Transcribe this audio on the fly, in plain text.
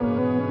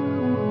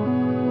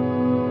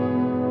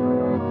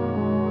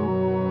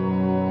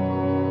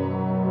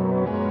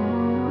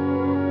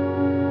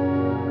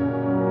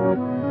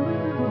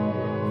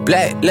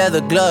Black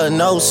leather glove,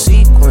 no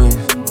sequins.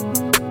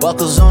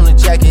 Buckles on the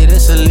jacket,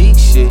 it's elite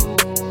shit.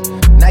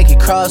 Nike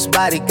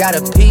crossbody, got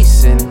a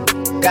piece in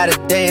it. Gotta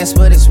dance,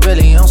 but it's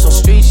really on some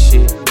street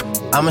shit.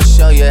 I'ma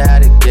show you how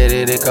to get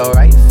it. It go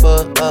right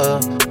foot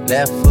up,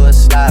 left foot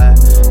slide.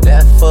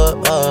 Left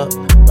foot up,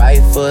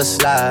 right foot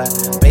slide.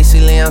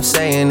 Basically, I'm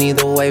saying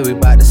either way, we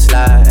bout to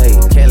slide. Hey,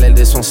 can't let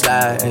this one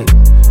slide. Hey.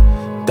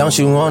 Don't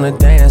you wanna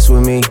dance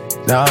with me?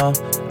 No,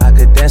 I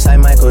could dance like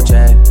Michael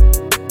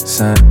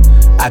Jackson.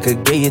 I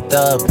could get you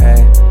the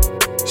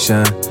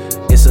passion.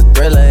 It's a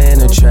thriller in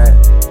the trap.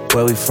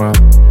 Where we from?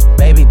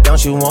 Baby,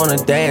 don't you wanna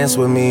dance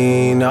with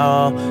me?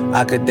 No,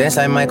 I could dance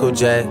like Michael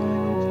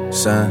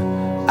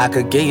Jackson. I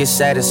could get you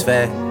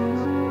satisfaction.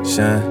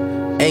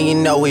 And you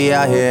know we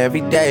out here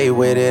every day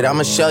with it.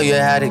 I'ma show you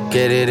how to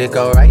get it. It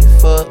go right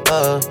foot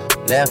up,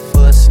 left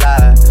foot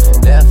slide.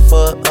 Left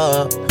foot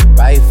up,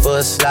 right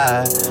foot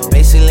slide.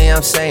 Basically,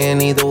 I'm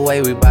saying either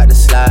way, we bout to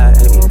slide.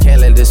 Hey, can't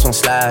let this one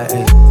slide.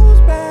 Hey.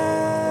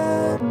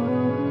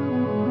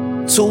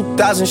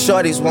 2,000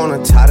 shorties wanna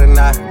tie the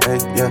knot, hey,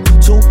 yeah.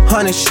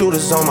 200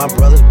 shooters on my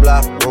brother's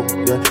block, oh,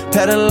 yeah.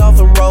 Pedal off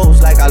the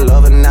roads like I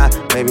love or not,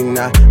 maybe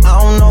not. I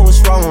don't know what's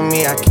wrong with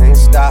me, I can't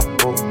stop,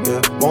 oh, yeah.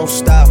 Won't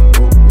stop,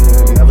 oh,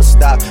 yeah, never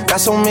stop.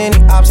 Got so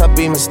many ops, I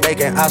be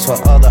mistaken ops for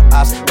other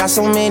ops. Got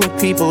so many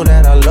people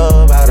that I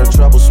love out of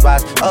trouble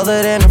spots.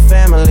 Other than the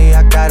family,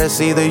 I got it's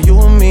either you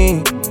or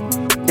me.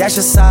 That's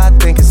just how I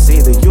think it's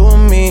either you or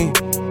me.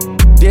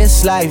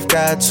 This life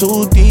got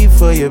too deep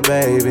for you,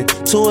 baby.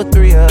 2 or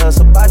 3 of us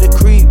about to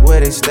creep where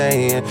they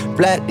stayin'.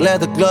 Black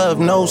leather glove,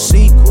 no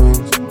sequins.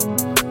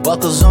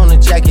 Buckles on the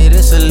jacket,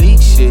 it's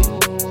elite shit.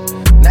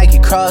 Nike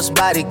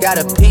crossbody, got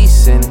a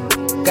piece in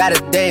it.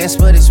 Gotta dance,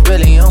 but it's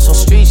really on some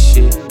street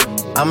shit.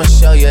 I'ma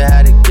show you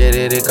how to get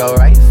it. It go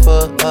right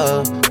foot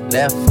up,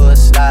 left foot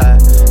slide.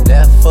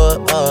 Left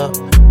foot up,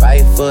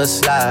 right foot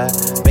slide.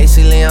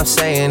 Basically, I'm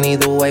saying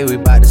either way, we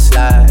bout to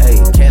slide. Hey,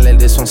 can't let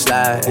this one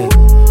slide. Hey.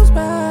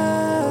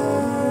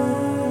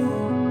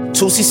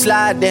 2C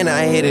slide, then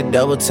I hit it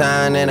double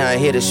time. Then I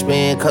hit a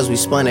spin, cause we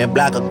spun that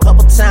block a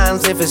couple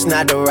times. If it's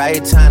not the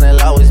right time, there'll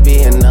always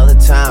be another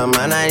time.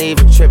 I'm not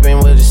even tripping,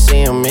 we'll just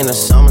see him in the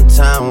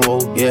summertime,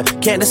 whoa, yeah.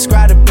 Can't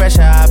describe the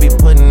pressure I be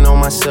putting on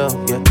myself,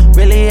 yeah.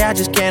 Really, I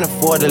just can't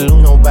afford to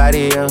lose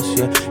nobody else,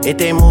 yeah. If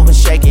they moving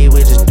shaky, we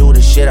just do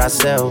the shit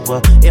ourselves,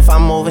 well. If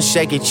I'm moving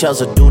shaky,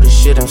 Chelsea do the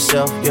shit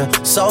himself, yeah.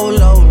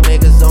 Solo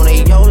niggas on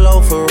a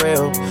YOLO for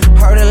real.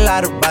 Heard a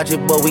lot about you,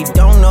 but we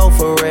don't know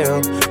for real.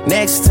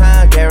 Next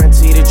time,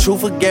 guarantee the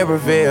truth will get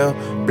revealed.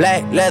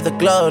 Black leather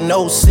glove,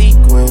 no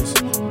sequins.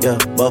 Yeah,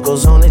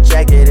 buckles on the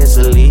jacket, it's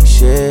elite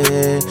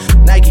shit.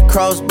 Nike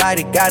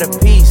crossbody, got a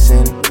piece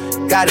in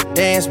it. Gotta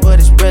dance, but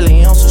it's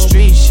really on some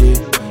street shit.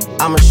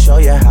 I'ma show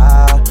you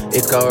how.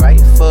 It go right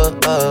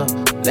foot up,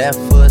 left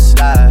foot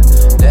slide.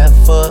 Left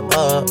foot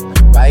up,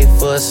 right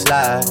foot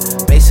slide.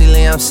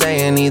 Basically, I'm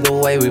saying either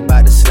way, we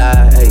bout to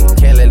slide. Hey,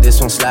 can't let this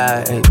one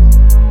slide. Hey.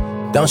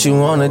 Don't you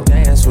wanna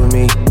dance with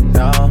me?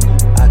 No,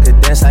 I could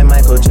dance like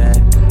Michael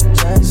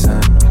Jackson.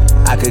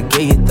 I could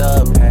get you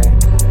the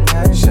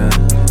passion.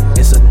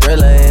 It's a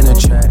thriller in a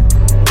track.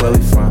 Where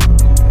we from?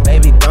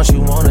 Baby, don't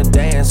you wanna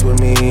dance with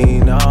me?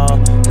 No,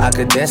 I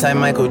could dance like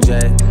Michael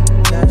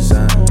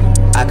Jackson.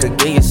 I could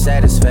get you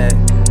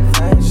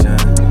satisfaction.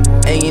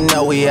 And you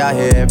know we out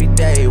here every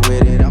day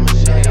with it. I'ma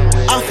show you.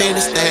 I'm finna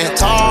stand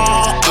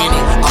tall in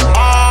it. I'm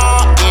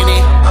all in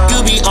it.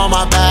 You be on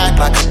my back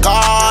like a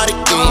cardigan.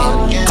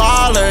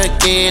 Call her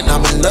again,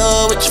 I'm in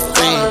love with your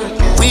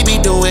friend. We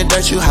be doing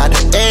dirt, you hide the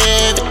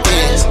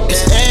evidence.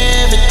 It's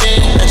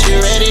evident that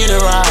you're ready to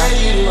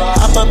ride.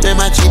 Hop up in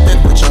my Jeep and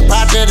put your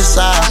pop to the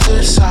side.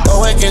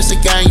 Go against the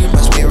gang, you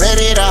must be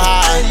ready to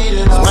hide.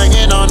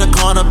 Swinging on the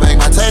corner, bang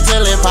my tail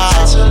till it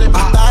pops.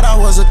 I thought I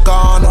was a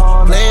goner,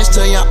 pledge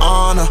to your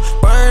honor.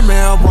 Burn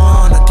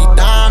marijuana, deep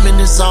diamond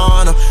is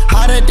on her.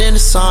 Hotter than the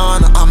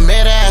sauna, I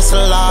met her at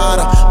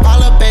Salada.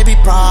 Call her baby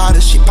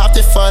Prada, she popped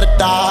it for the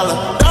dollar.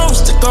 Don't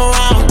stick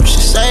around, you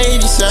should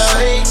save yourself.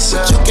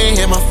 But you can't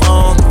hit my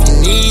phone if you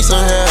need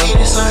some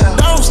help.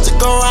 Don't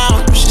stick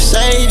around, you should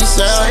save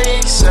yourself.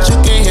 But you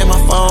can't hit my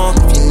phone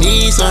if you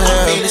need some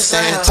help. I'm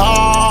stand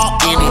tall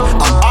in it,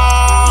 I'm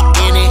all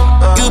in it.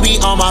 You be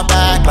on my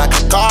back like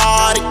a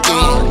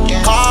cardigan.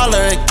 Call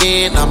her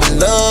again, I'm in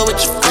love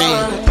with your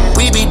friend.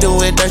 We be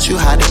doing dirt, you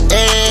hide the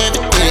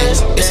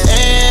evidence. It's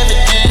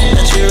evident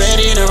that you're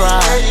ready to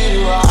ride.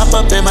 Hop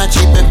up in my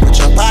Jeep and put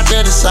your pop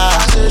to the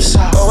side.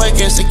 Go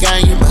against the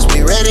gang, you must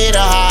be ready to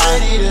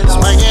hide.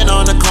 Swinging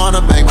on the corner,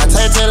 bang my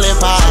tail till it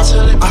pops.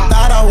 I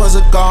thought I was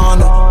a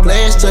goner,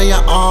 pledge to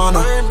your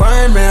honor.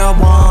 Burn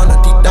marijuana,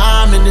 deep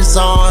diamond is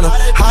on her.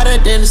 Hotter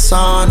than the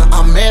sauna,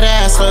 I met her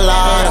at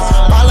Salada.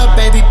 Call her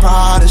baby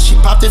Prada, she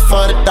popped it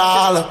for the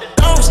dollar.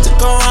 Don't stick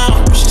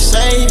around, you should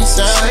save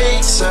yourself.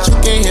 But you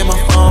can't hit my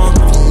phone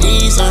if you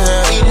need some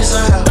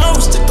help.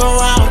 Don't stick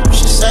around, you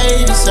should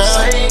save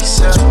yourself.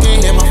 But you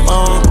can't hit my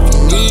phone if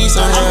you need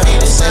some help.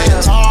 I'm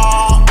stand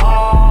tall.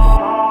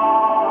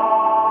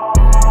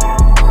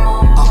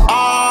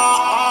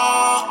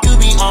 You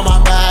be on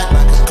my back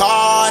like a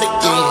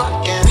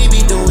cardigan. We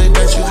be doing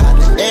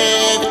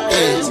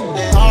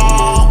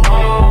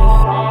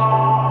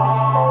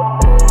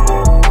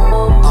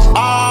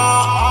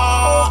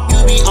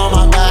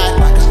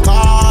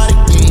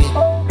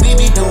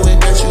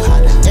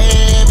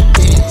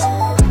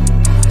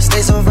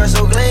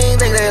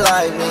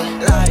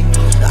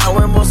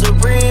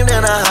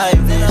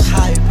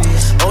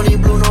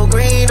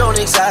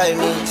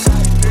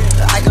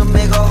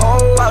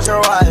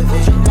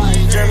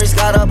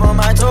got up on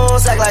my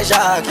toes, act like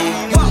jockey.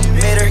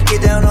 Made her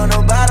get down on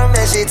the bottom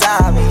and she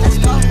tied me.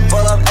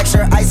 Full of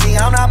extra icy,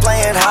 I'm not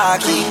playing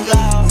hockey.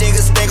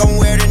 Niggas think I'm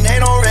weird and they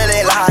don't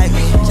really like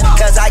me.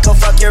 Cause I can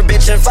fuck your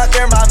bitch and fuck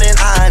your mom and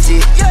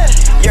auntie.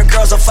 Your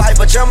girl's a 5,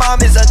 but your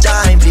mom is a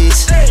dime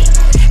piece.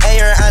 And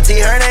your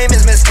auntie, her name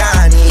is Miss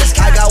Connie.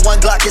 I got one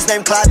Glock, his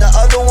name Clyde, the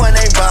other one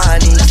named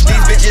Bonnie.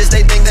 These bitches,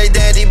 they think they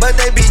dandy, but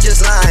they be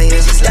just lying.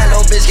 That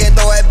little bitch can't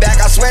throw it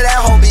back, I swear that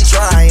hoe be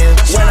trying.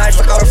 When I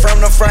fuck her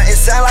from the front, it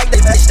sound like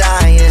they bitch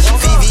dying.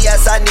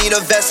 VVS, I need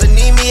a vest, and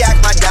need me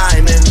act my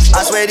diamond.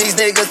 I swear these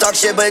niggas talk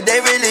shit, but they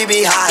really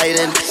be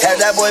hiding. Had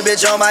that boy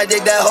bitch on my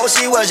dick, that hoe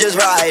she was just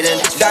riding.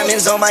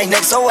 Diamonds on my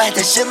neck, so wet,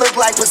 that shit look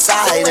like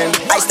Poseidon.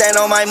 I stand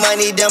on my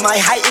money, then my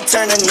height, it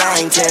turn to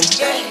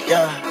 9'10".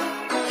 Yeah.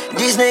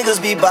 These niggas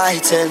be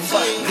biting.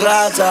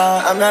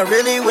 Grata, I'm not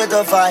really with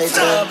the fighter.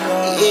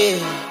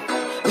 Yeah,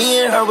 me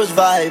and her was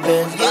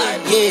vibing.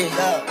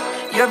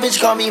 Yeah, your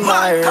bitch call me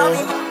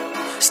Myron.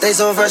 Stay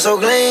so fresh, so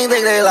clean,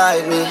 think they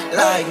like me.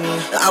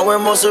 I wear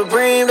more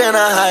Supreme than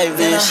a hype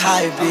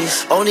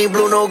bitch. Only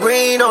blue, no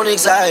green, don't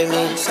excite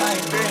me.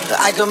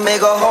 I can make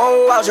a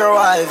hoe out your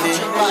wifey.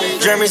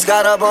 Jeremy's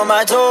got up on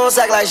my toes,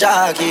 act like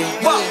jockey.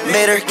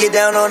 Made her get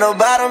down on the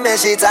bottom and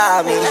she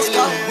tied me.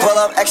 Pull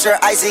up extra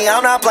icy,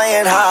 I'm not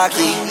playing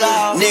hockey.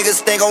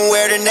 Niggas think I'm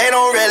weird and they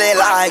don't really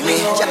like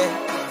me.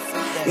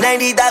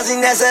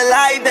 90,000, that's a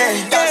lie, man.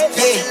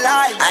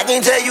 Yeah, I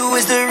can tell you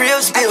it's the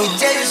real spill.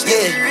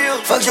 Yeah,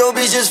 fuck your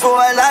bitch just for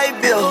a light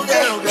bill.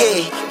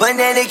 Yeah,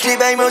 banana clip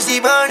ain't mostly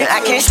burning.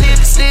 I can't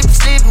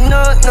slip, no,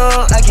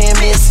 I can't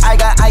miss. I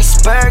got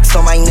icebergs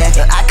on my neck.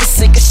 I can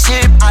sink a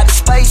ship out of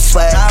space,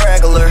 but not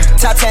regular.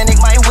 Titanic,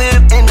 my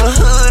whip in the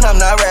hood, I'm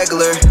not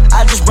regular.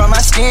 I just brought my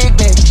stick,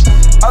 baby.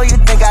 Oh, you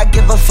think I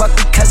give a fuck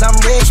because I'm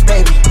rich,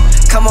 baby?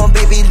 Come on,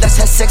 baby, let's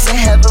have sex and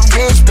have a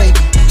rich, baby.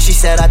 She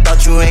said, I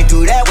thought you ain't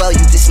do that well, you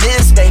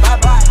dismissed, baby.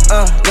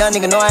 Young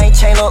nigga know I ain't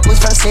chain up, from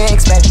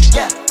 6, baby.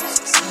 Yeah.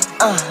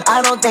 I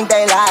don't think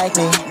they like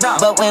me,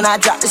 but when I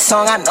drop this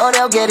song, I know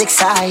they'll get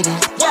excited.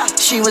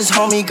 She was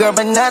homie girl,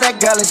 but now that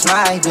girl is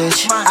my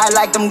bitch. I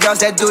like them girls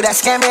that do that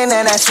scamming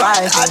and that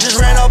swiping. I just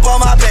ran up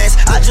on my pants.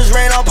 I just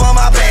ran up on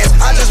my pants.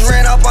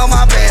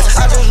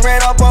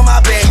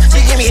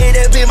 She give me hit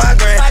that be my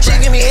grand. She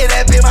give me hit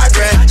that be my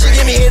grand. She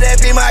give me hit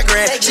that be my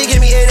grand. She give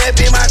me hit that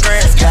be my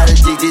grand. Got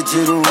addicted to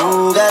the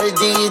rule, got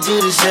addicted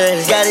to the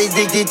sex, got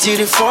addicted to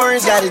the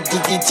foreigns, got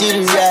addicted to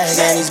the racks.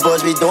 Man, these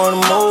boys be doing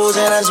the moves,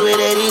 and I swear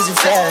that he's a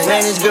fact.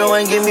 Man, this girl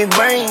ain't give me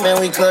brain. Man,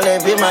 we call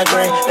that be my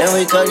grand. Man,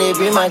 we call that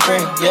be my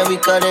grand. Yeah, we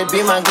call that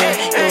be my grand.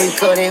 Yeah, we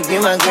call that be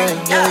my grand.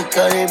 Yeah, we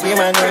call that be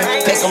my grand.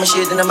 Pack on my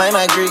shit, then I might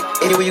migrate.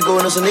 Anywhere you go,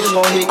 know some niggas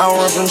gon' hit. I don't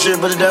run from shit,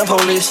 but the damn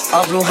police.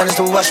 All blue hunters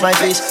to wash my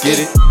face. Get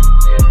it?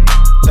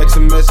 Text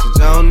a message,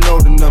 I don't know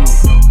the number.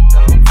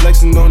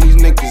 Flexing on these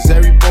niggas,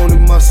 every bone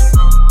and muscle.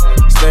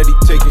 Steady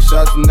taking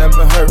shots,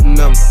 never hurting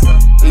them.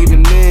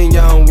 Even then,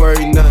 y'all don't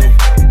worry nothing.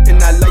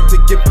 And I like to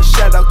give a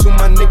shout out to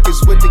my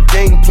niggas with the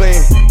game plan.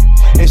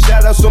 And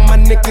shout outs on my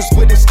niggas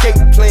with escape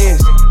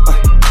plans.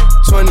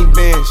 20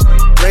 bands,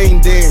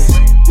 rain dance.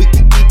 We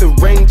can either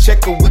rain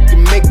check or we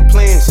can make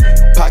plans.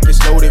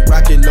 Pockets loaded,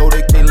 rocket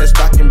loaded, can't let's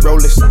rock and roll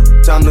this.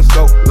 Time to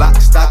go, lock,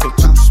 stock, and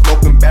 2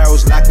 smoking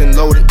barrels locked and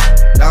loaded.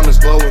 Diamonds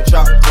glowing,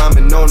 chop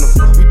climbing on them.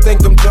 You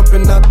think I'm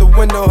jumping out the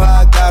window,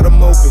 how I got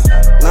them open.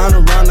 Line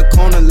around the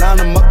corner, line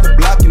them up the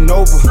block and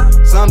over.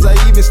 Sometimes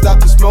I even stop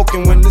the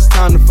smoking when it's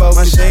time to focus.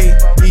 My shade,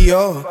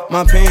 Dior,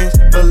 my pants,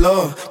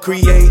 below.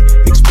 Create,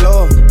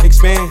 explore,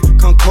 expand,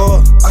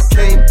 concord. I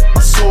came,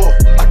 I saw,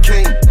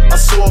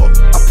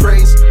 I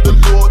praise the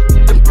Lord,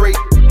 then break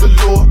the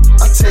law.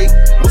 I take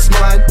what's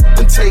mine,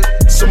 then take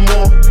some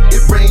more.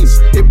 It rains,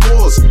 it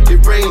pours,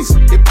 it rains,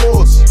 it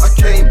pours. I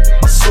came,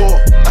 I saw,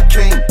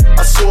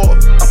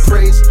 I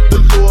praise the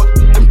Lord,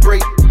 then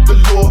break the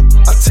law.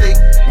 I take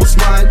what's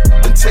mine,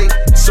 then take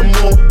some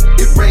more.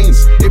 It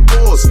rains, it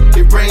pours,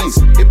 it rains,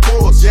 it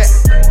pours. Yeah,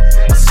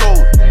 I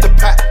sold the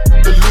pack,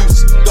 the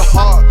loose, the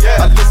hard.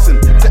 Yeah, I listen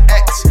to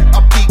X,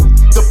 I beat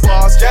the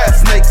bars. Yeah,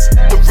 snakes,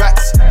 the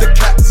rats, the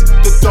cats,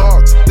 the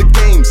dogs, the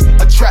games,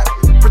 a trap,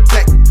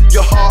 protect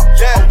your heart.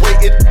 Yeah, I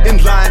waited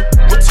in line,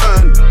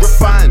 return,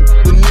 refine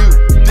the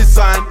new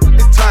design.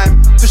 It's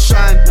time to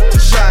shine, to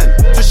shine,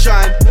 to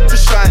shine, to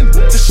shine,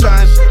 to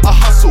shine. I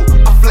hustle,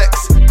 I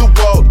flex, the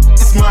world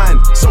is mine.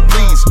 So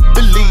please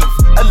believe,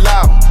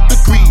 allow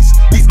degrees.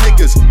 These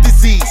niggas,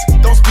 disease,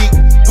 don't speak,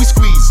 we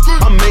squeeze.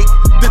 I make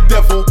the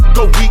devil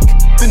go weak,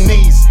 the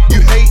knees.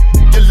 You hate,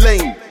 you're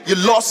lame, you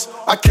lost.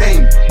 I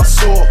came, I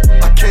saw,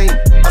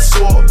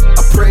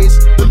 I praise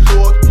the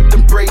Lord,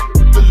 then break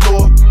the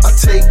law. I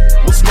take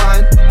what's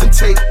mine, then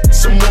take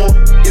some more.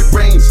 It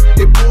rains,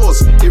 it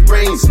pours, it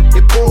rains,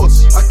 it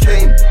pours. I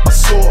came, I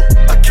saw,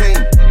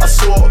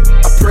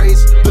 I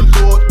praise the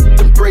Lord,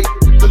 then break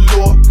the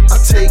law. I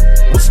take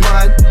what's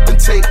mine, then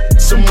take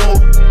some more.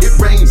 It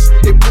rains,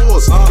 it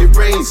pours, it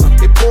rains,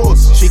 it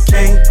pours. She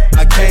came,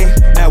 I came,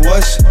 now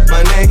what's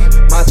my name?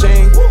 My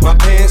chain, my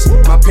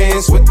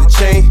pants with the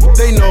chain.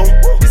 They know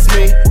it's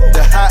me,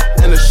 the hot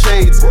and the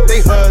shades.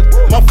 They heard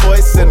my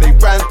voice and they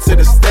ran to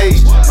the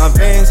stage. My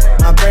veins,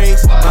 my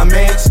braids, my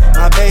mans,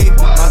 my babe,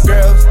 my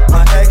girls,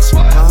 my ex,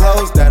 my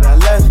hoes that I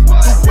left.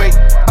 Wait,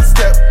 I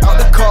step out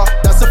the car,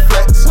 that's a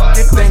flex.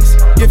 Give thanks,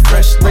 get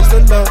fresh, raise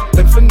the love,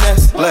 then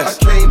finesse. Bless.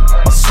 I came,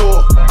 I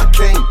saw, I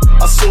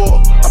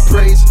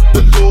praise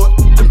the Lord,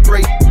 then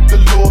break the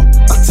law.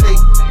 I take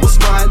what's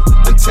mine,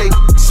 and take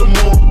some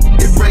more.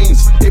 It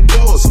rains, it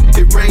pours,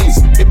 it rains,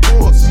 it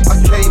pours. I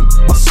came,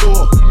 I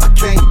saw, I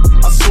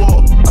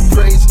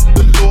praise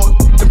the Lord,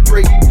 then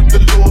break the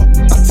law.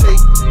 I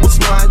take what's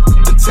mine,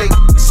 and take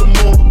some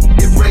more.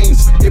 It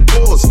rains, it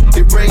pours,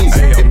 it rains,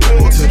 hey, it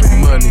pours. To the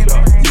money,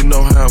 you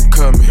know how I'm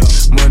coming.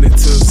 Monday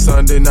till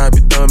Sunday night,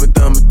 be thumbing.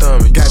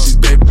 Got this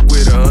baby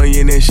with an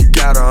onion and she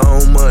got her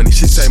own money.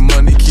 She say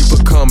money keep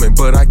her coming,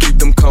 but I keep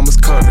them comers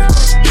coming.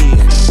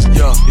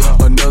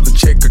 Another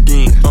check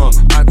again.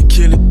 I be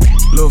killing,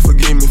 Lord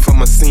forgive me for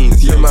my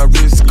sins. Yeah, my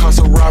wrist cost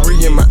a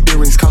robbery and my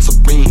earrings cost a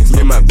Benz.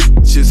 Yeah, my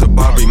bitch is a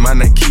Barbie, my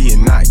Nike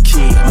and not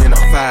Ken. And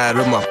I'm fired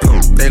of my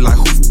plump, they like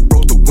who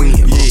broke the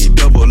wind. Yeah,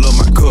 double up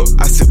my cup,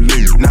 I sip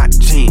lean, not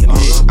gin.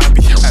 Yeah, I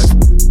be high,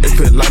 it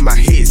feel like my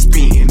head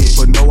spin.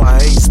 But no, I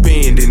ain't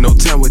spending no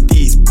time with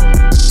these.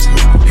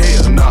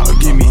 Hell nah,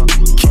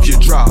 keep your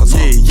draws.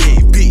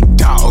 Yeah, big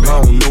dog,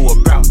 I don't know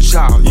about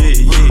y'all.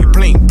 Yeah,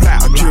 blink, plow,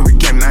 jury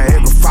game,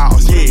 Niagara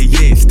Falls.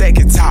 Yeah, stack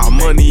it tall,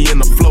 money in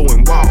the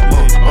flowing wall.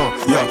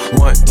 Yeah,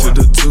 1 to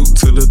the 2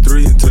 to the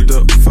 3 to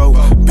the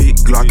 4. Big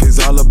Glock is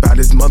all about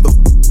his mother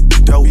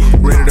dope.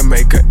 Ready to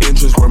make an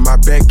entrance where my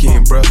back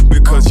in, bruh,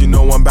 because you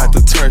know I'm about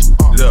to turn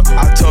up.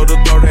 I told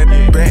her throw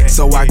that back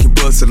so I can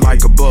bust it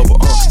like a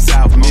bubble.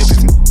 South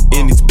Memphis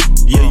in this,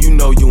 yeah, you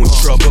know you in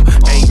trouble.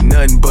 Ain't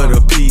nothing but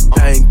a P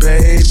thing,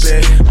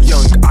 baby.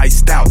 Young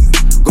iced out,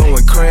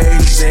 going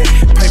crazy.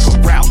 Paper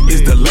route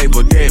is the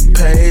label that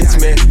pays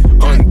me.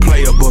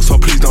 Unplayable, so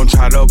please don't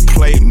try to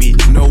play me.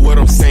 Know what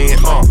I'm saying?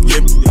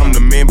 Yeah, I'm the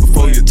man.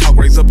 Before you talk,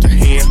 raise up your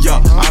hand.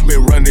 Yeah, I've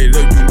been running it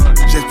up,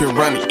 you just been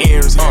running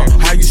errands.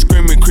 How you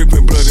screaming,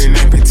 creeping, blood and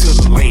napping to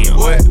the land?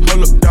 What?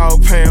 Hold up,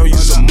 dog pound, you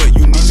some mud,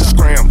 you need to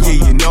scram.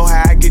 Yeah, you know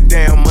how I get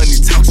down, money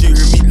talks, you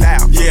hear me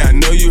loud. Yeah, I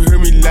know you hear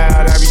me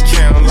loud, I be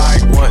counting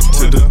like 1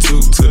 to the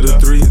 2 to the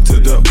 3 to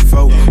the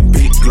 4.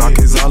 Big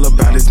Glock is all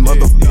about his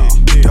mother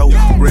dope.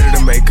 Ready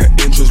to make an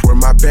entrance where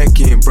my back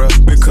in, bruh,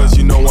 because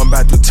you know I'm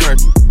about to turn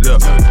it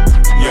up.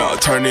 Yeah,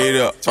 turn it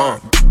up.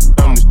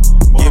 I'm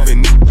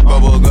giving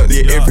bubble guts.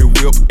 Yeah, every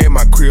whip in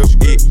my crib,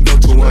 it go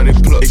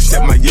 200 plus.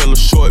 Except my yellow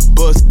short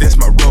bus, that's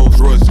my Rolls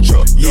Royce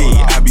truck.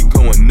 Yeah, I be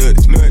going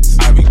nuts.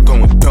 I be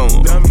going dumb.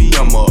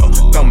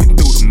 Thumbing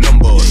through the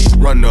numbers.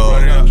 Run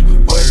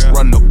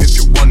up if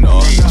you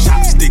wanna.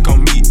 Chopstick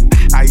on me,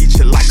 I eat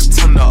you like a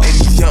tonner. And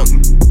these young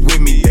with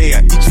me, they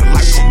I eat you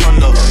like a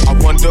runner. I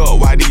wonder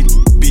why these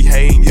be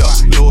hating, yeah.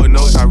 Lord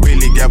knows I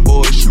really got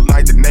boys shoot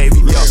like the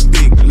Navy, yeah.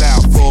 Big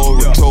loud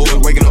forward toys,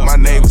 waking up my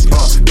neighbors.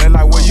 They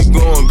like where you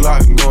going,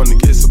 Glock? Going to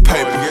get some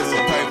paper.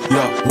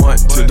 Yeah, 1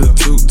 to the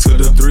 2 to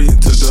the 3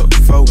 to the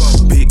 4.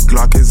 Big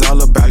Glock is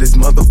all about his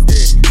mother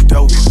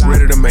dope.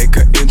 Ready to make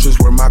an entrance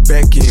where my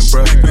back in,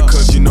 bruh,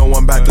 because you know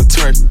I'm about to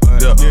turn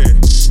up.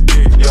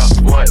 Yeah,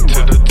 1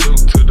 to the 2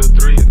 to the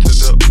 3 to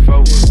the 4.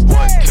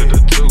 1 to the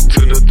 2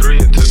 to the 3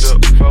 to the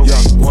 4.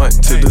 Yeah, 1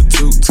 to the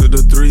 2 to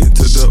the 3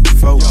 to the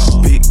 4.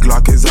 Big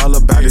Glock is all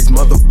about his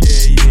mother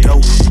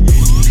dope.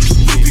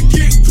 You can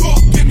get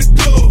drunk in the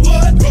club.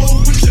 What? Roll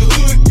with your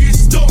hood, get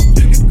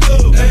stumped in the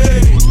club.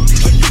 Hey,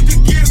 or you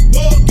can get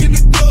bugged in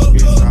the club.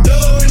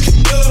 Love in the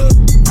club.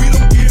 We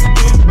don't give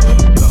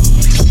up. But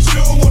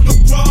you don't want no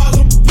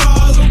problem.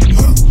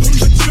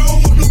 But you don't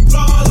want no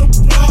problem.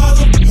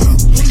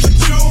 But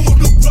you don't want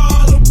no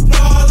problem.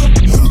 But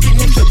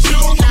you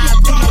don't want no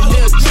problem.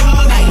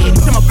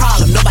 From a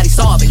problem, nobody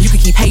solving. You can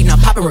keep hating,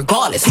 I'm popping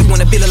regardless. You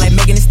wanna build it like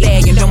Megan Thee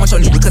Stallion. Don't want your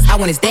nigga cause I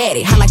want his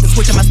daddy. I like to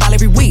switch up my style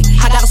every week.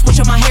 I gotta switch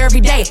up my hair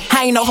every day.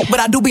 I ain't no hope, but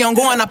I do be on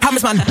going. I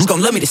promise my niggas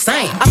gon' love me the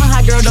same. I'm a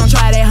hot girl, don't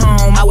try it at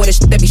home. I wear the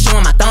shit that be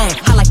showing my thong.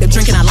 I like to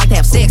drink and I like to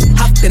have sex. I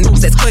fuck the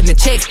niggas that's cutting the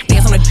checks.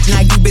 Dance on the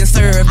night you been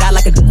served. I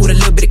like a dude with a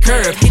little bit of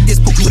curve. Hit this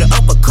poop with an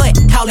uppercut.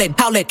 Call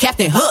it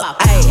Captain Hook.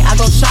 Ayy, I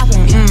go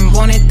shopping.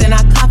 Want it, then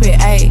I cop it.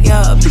 Ayy,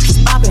 yeah,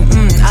 bitches popping.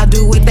 I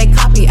do what they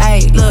copy.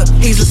 Ayy, look,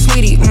 he's a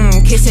sweetie.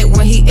 Kiss it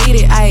when he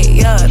eat it.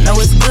 Ayy, yeah, know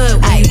it's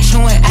good. Ayy,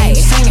 chewing, ayy,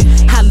 singing.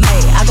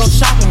 I go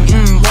shopping.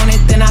 Want it,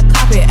 then I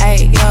cop it.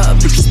 Ayy, yeah,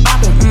 bitches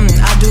popping.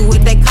 I do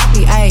what they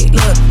copy. Ayy,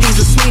 look, he's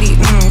a sweetie.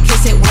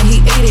 Kiss it when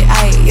he eat it.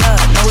 Ayy, yeah,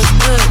 know it's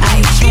good.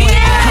 Ayy, chewing.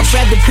 I'd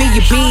rather be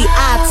your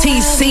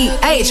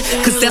B-I-T-C-H,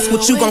 cause that's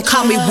what you gon'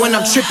 call me when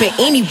I'm tripping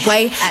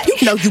anyway.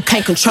 You know you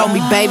can't control me,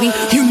 baby.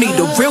 You need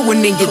a real one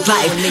in your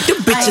life.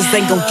 Them bitches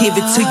ain't gon' give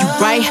it to you,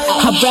 right?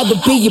 I'd rather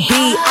be your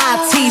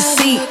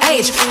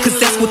B-I-T-C-H, cause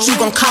that's what you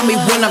gon' call me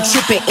when I'm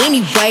tripping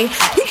anyway.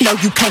 You know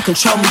you can't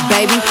control me,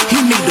 baby.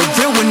 You need a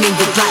real one in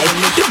your life.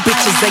 Them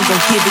bitches ain't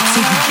gon' give it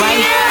to you,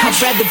 right? I'd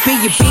rather be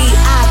your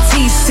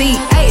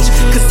B-I-T-C-H,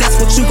 cause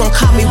that's what you gon'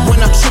 call me when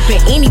I'm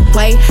tripping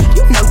anyway.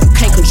 You know you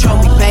can't control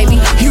me,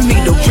 baby. You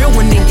need a real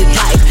one in your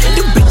life.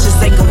 Them bitches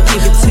ain't gon'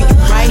 give it to you,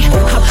 right?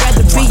 I'd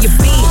rather be your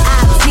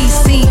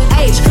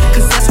B-I-T-C-H,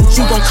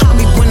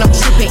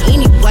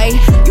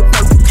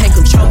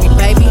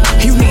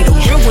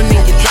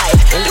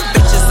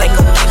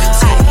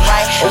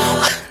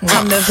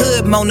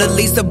 Mona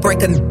Lisa,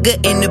 break a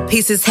nigga into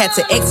pieces. Had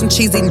to X some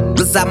cheesy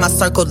niggas out my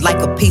circle like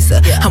a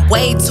pizza. I'm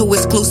way too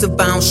exclusive,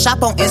 I don't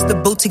shop on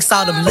Insta boutiques.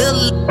 All them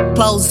little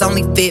clothes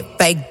only fit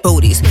fake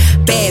booties.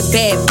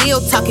 Bad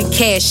bill talking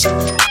cash.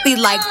 Be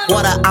like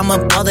water, I'm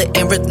a mother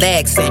and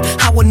relaxing.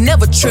 I would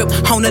never trip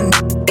on a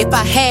if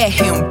I had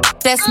him.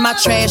 That's my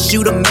trash,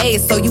 you the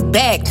maid, so you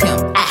bagged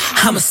him.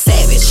 I'm a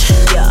savage,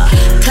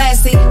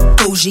 classy,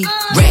 bougie,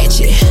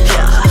 ratchet,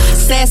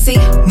 sassy,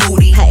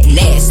 moody,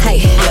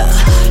 nasty,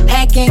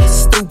 acting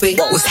stupid.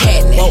 What's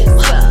happening?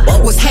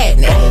 What's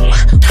happening?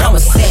 I'm a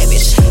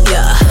savage,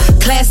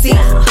 classy,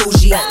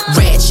 bougie,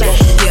 ratchet,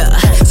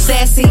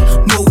 sassy,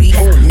 moody,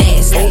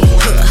 nasty,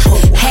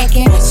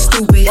 hacking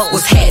stupid.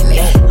 What's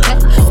happening?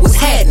 What's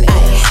happening?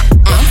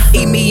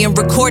 Eat me and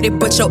record it,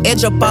 but your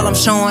edge up all I'm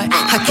showing.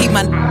 I keep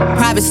my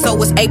private,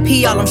 so it's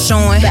AP all I'm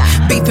showing.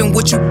 Beefing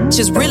with you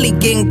just really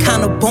getting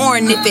kinda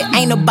boring. If it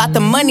ain't about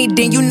the money,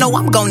 then you know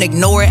I'm gonna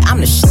ignore it.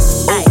 I'm the shit.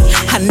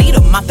 I need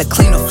a mop to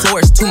clean the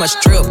floors, too much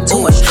drip.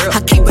 Ooh.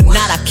 I keep a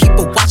knot, I keep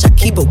a watch, I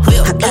keep a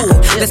whip. Ooh.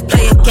 Let's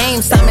play a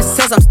game, Simon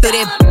says I'm still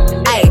that.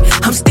 Ay,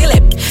 I'm still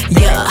that.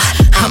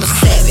 I'm a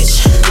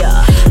savage.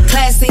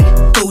 Classy,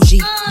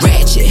 bougie,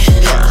 ratchet,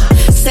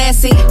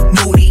 sassy,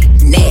 moody,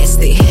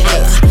 nasty,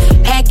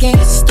 acting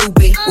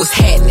stupid. What's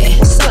happening?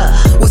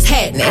 What's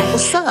happening?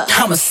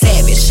 I'm a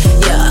savage.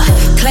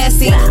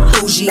 Classy,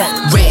 bougie,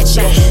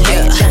 ratchet,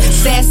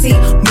 sassy,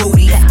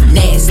 moody,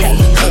 nasty,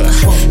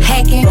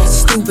 hacking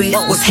stupid.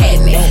 What's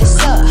happening?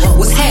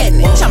 What's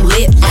happening? I'm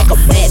lit like a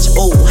match.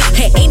 Ooh,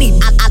 hey, any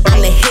I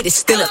let hit is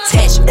still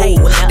attached. Ooh,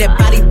 that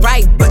body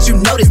right, but you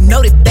notice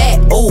that.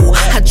 Ooh,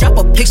 I drop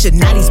a picture,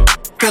 now these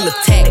feel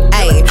attacked.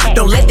 Ayy,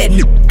 don't let that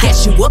nigga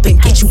catch you up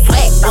and get you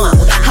whacked.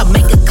 I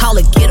make a call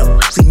and get a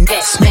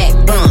neck smack.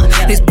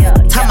 This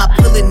time I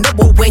pullin'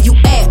 up, where you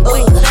at?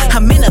 Ooh,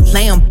 I'm in a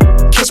lamb,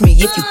 catch me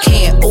if you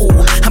can. Ooh,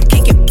 I'm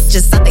kicking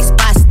just out they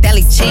spot,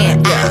 Stelly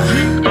Chan.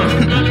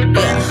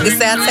 This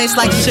say I taste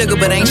like sugar,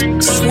 but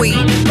ain't sweet.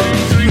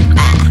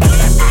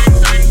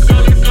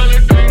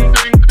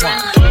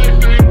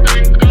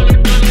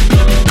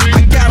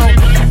 I got on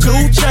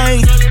 2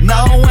 chains, no,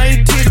 I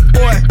ain't titty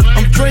boy.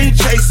 I'm dream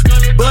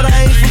chasing, but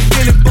I ain't from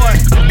Philly boy.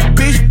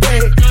 Bitch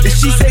bad, if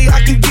she say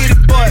I can get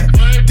it, boy.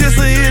 This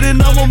a hit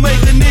and I'ma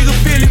make a nigga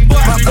feel it,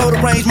 boy. My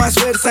photo range, my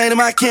sweater same, and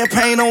my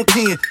campaign on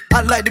 10.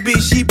 I like the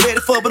bitch she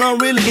better fuck, but I'm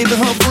really into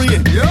her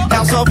friend.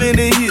 House off in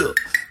the hill,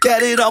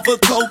 got it off of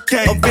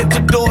cocaine. A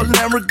Ventador,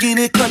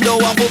 Lamborghini,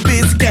 condo off of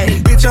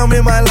Biscayne. Bitch, I'm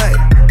in my lane,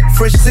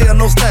 fresh as hell,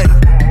 no stain.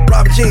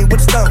 Robert Jean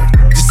with the stone,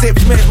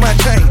 Giuseppe smash my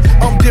chain.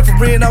 I'm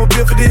different, I was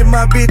different than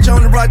my bitch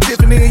on the rock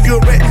Tiffany. And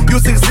you're a rat, you'll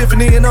see the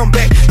symphony and I'm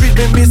back. Street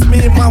been miss me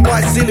and my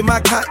wife silly.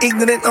 My car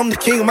ignorant, I'm the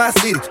king of my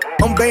city.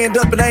 I'm banned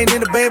up and I ain't in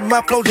the band, but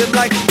my flow just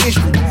like an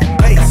instrument.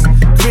 Bass,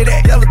 clear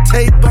that yellow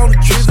tape on the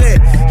trees that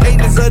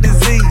hate is a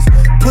disease.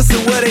 Pussy,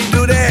 where they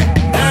do that?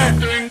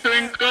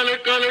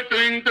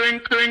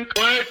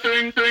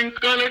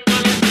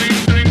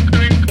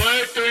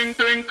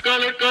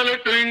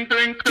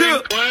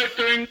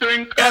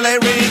 LA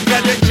Reed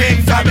got that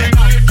chick stopping.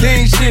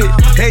 King shit,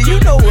 hey,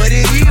 you know what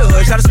it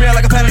is. Try to smell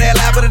like a pound of that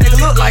lie, but a nigga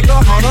look like a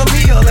 $100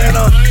 million. And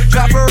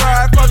drop a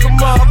ride, fuck a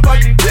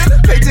motherfucking killer.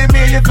 Pay 10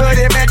 million for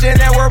that match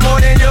and that worth more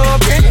than your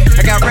opinion.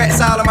 I got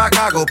rats all in my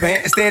cargo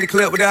pants, stand the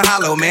clip with a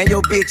hollow, man. Your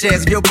bitch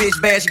ass, if your bitch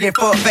bad, she get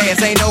fucked fast,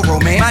 ain't no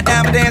romance. My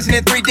diamond dancing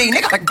in 3D,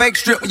 nigga, like a fake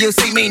strip when you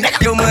see me,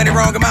 nigga. Your money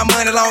wrong and my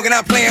money long, and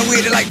I'm playing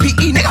with it like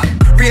PE, nigga.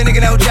 Real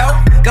nigga no joke,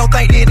 don't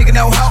think this nigga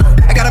no hoe.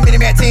 I got a mini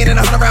Mac 10 and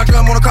a 100 round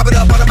drum on the carpet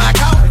up under my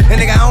coat. And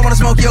nigga, I don't wanna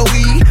smoke your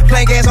weed,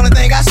 plain gas on the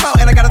thing I smoke.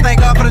 And I gotta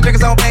thank God for the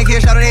drinkers on bank here,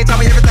 shout out they tell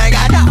me everything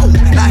I know.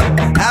 Like,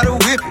 how to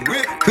whip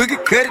it, cook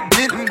it, cut it,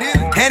 dip it.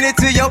 Hand it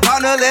to your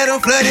partner, let him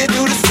flood it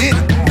through the city.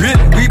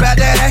 Really, we bout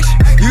that action,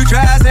 you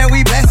try us and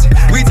we blast it.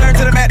 We turn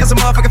to the mat, that's a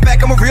motherfucking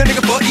fact, I'm a real nigga,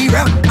 fuck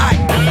E-rap.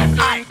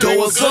 Aight,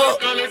 doors up,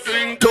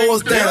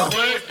 doors down.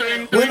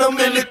 When I'm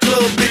in the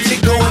club, bitch, it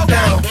going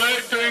down.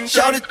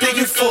 Shout it, think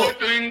it fuck,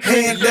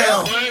 hand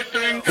down.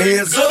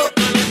 Hands up,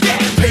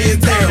 hands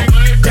down,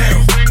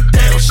 down,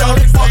 down. Shout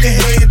it, fucking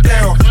head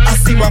down. I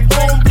see my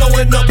phone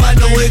blowing up, I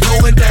know it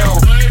going down.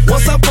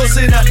 Once I bust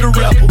it out the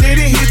rapper, then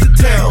it hit the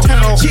town.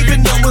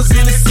 Keeping numbers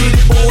in the city,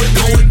 boy,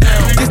 going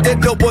down. This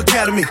that dope boy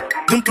academy.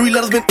 Them 3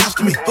 letters been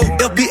after me. Oh,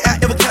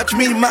 FBI ever capture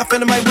me? My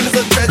family might win, it's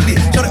a tragedy.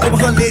 Shout it over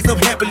her legs up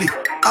happily.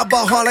 I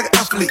ball hard like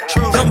an athlete.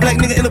 Young black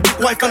nigga in a big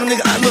white family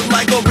nigga, I look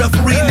like a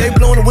referee. They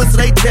blowing the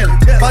whistle, they tellin'.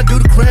 If I do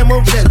the crime,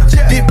 I'm jealous.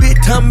 This bitch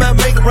talking about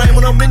make it rain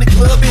when I'm in the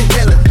club in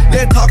hella.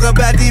 Let's talk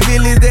about these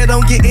millions that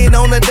don't get in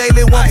on the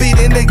daily. 1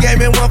 feet in the game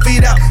and 1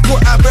 feet out.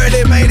 Well, I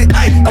barely made it.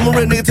 Ay, I'm a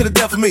real nigga to the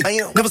death of me.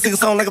 Never sing a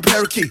song like a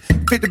parakeet.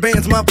 50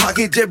 bands in my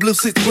pocket, jet blue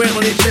 60 grand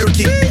on that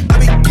Cherokee. I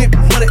be getting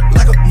money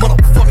like a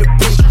motherfucking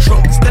push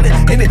truck. Standing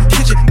in the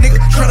kitchen, nigga,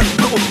 tryna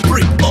blow a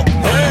brick up.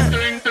 Yeah.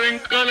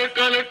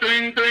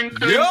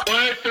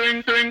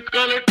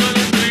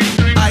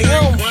 I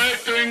am.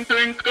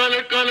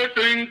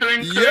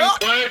 Yeah.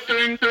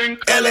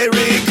 LA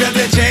Reed got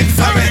that check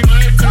for me.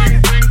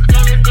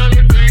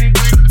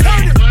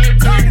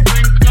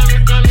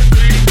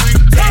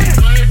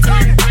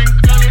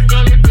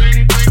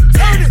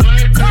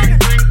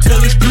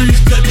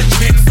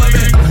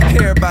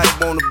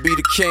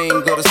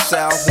 king of the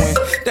South when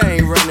they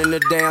ain't running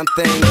the damn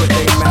thing with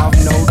they mouth,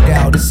 no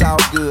doubt. It's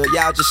all good,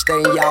 y'all just stay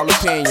in y'all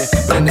opinion.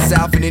 But in the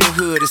South and in the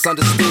hood, it's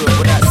understood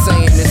without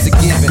saying it's a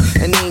given.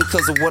 And ain't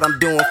cause of what I'm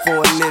doing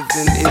for a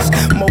living, it's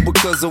more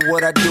because of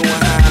what I do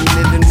and how I'm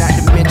living. Not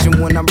to mention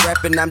when I'm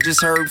rapping, I'm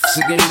just heard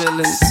singing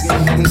villains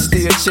and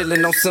still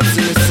chilling on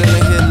something that's in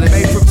the hilling.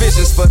 Made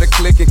provisions for the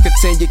click and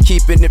continue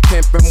keeping it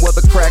pimping.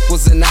 Whether crack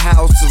was in the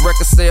house, the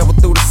record sale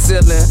through the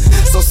ceiling.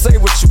 So say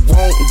what you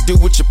want and do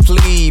what you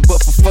please, but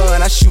for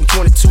fun, I shoot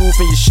 22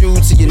 from your shoe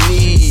to your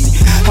knee.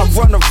 I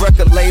run a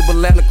record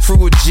label and a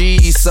crew of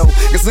G's, so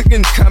cause I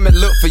can come and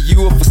look for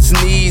you if I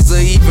sneeze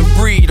or even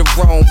breathe the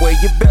wrong way.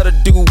 You better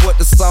do what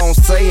the song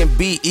say and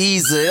be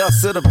easy,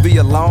 else it'll be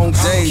a long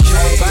day.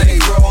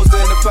 Bank rolls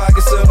in the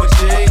pockets of my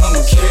jeans. I'm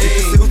a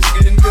king. If you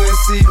getting good,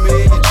 see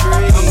me in your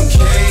dreams. I'm a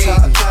king.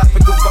 Top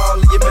topic of all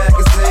of your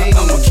magazines.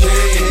 I'm a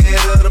king.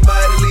 Head of the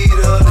body,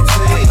 leader of the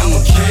team. I'm a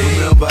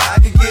king. Remember, I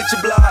can get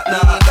your block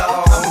knocked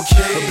off. I'm a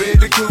king. A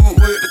bit of cool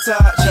with the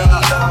top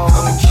chopped off.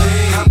 I'm a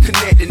king. I'm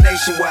connected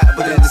nationwide,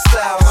 but in the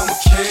South, I'm a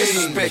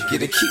king. Expect you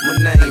to keep my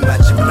name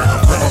out your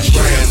mouth. I'm a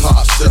brand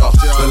hot shelf,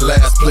 the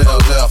last player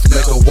left.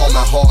 Make a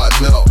woman heart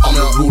melt. I'm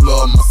the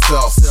ruler of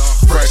myself.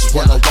 Fresh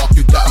when I walk,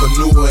 you got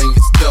manure in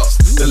your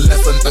steps. The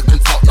lesson that can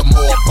talk, the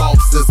more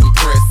bosses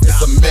impressed.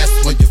 It's a mess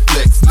when you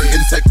flex,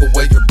 and take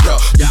away your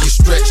breath. You get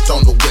stretched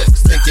on the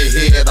west, take your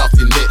head off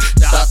your neck.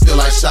 I feel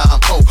like Sean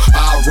Poe,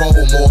 I roll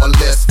more or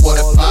less.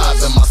 45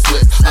 in my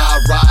sweat, I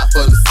ride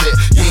for the set.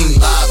 You ain't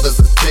live as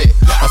a tech.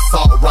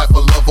 Assault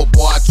rifle lover,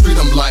 boy, I treat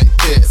them like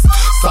this.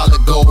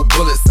 Solid gold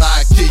bullets,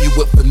 I kill you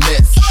with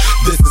finesse.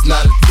 This is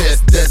not a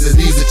test, desert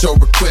easy at your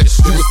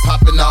request. You was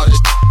popping all this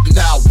shit,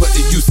 now what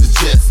do you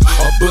suggest?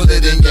 A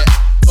bullet in your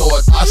or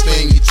a touch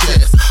in your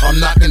chest. I'm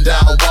knocking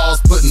down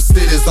walls, putting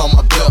cities on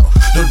my belt.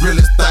 The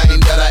realest thing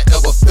that I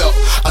ever felt.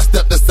 I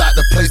stepped inside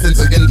the place and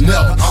took a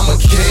knelt. I'm a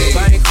king.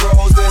 Bank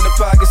rolls in the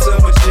pockets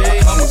of my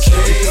jeans. I'm a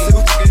king. If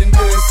you getting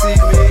good, see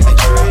me in your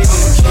dreams.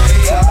 I'm a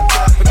king. Top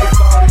topic of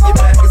all of your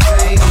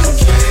magazines. I'm a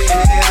king.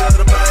 Head of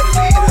the body,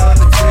 leader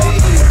of the team.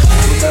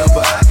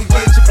 Remember, I can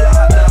get your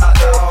block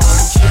knocked off.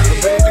 I'm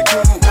a baby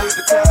cool with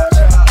the top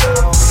chopped off.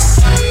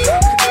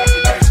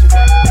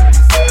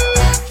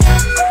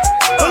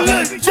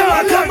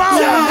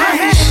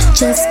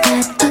 Just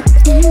got up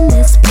in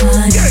this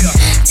party,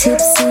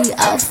 tipsy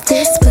off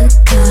this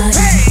Bacardi.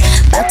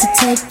 About to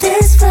take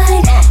this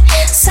flight,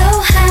 so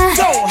high,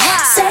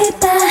 say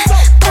bye,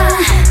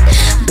 bye.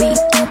 Be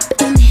up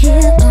in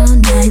here all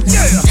night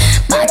long.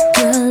 My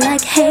girl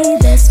like, hey,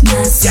 that's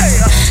my song.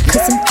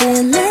 Cause I'm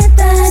feeling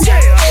bad,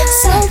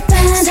 so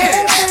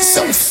bad,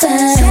 so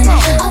fine.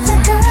 All the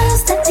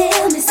girls that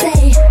hear me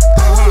say,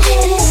 oh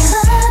yeah,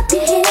 up,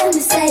 you hear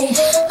me say,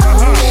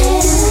 oh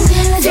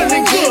yeah,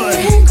 feeling good.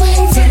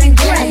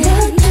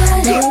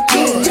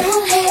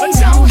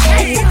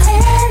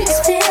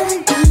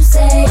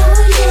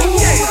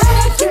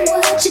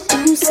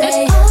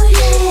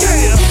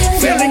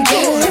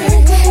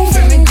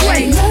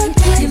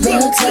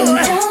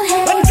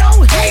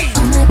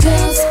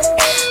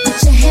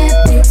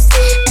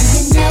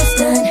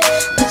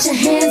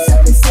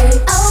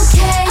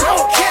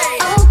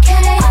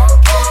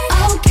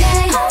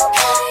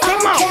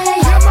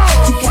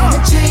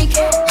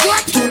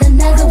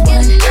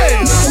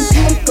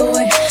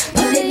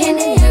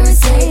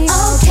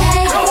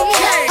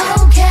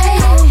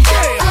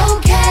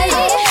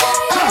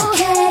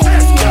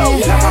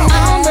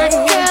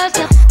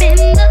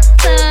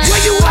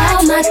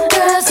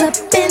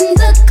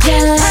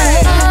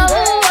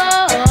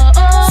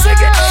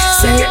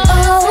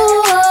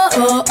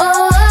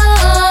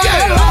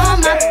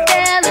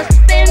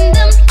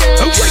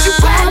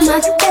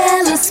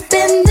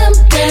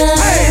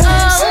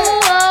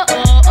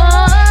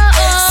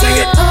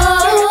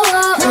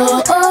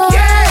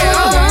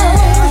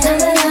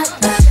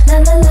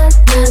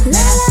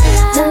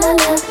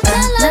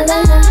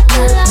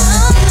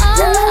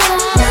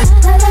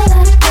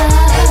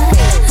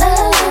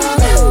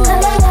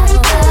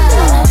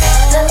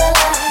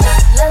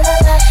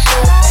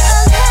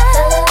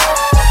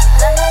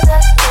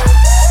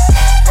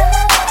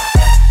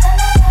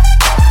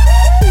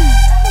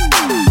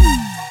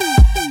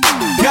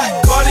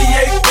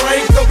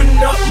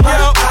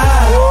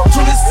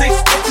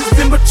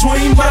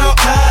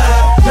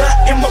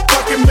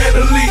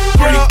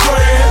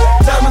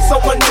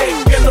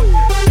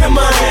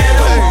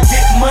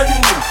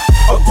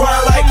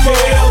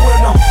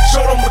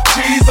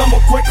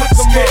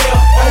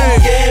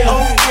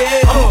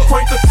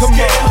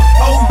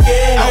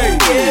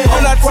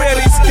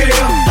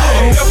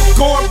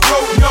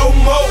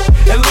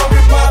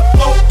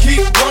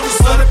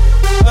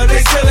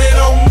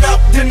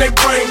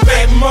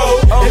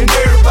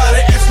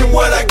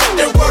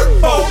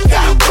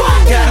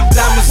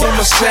 Diamonds on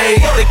my shade,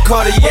 they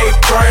Cartier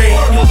frame.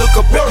 You look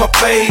up at my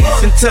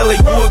face and tell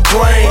it wood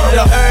grain.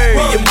 The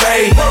be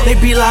made, they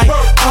be like,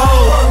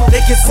 oh,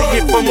 they can see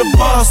it from the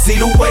bar, see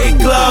the way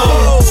it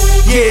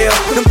glows. Yeah,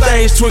 them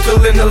things twinkle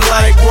in the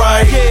light,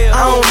 right?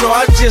 I don't know,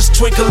 I just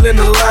twinkle in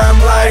the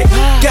limelight.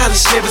 Gotta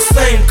share the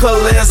same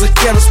color as a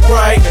can of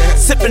Sprite.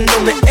 Sipping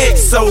on the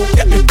XO,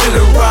 got me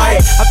feeling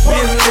right. I've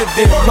been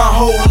living my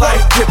whole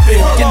life pippin'.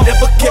 You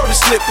never kept me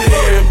slipping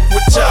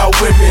with y'all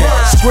women.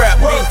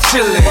 Scrap me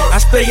chillin', I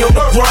stay on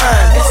the grind.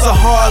 It's a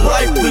hard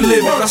life we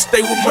living, I stay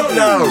with my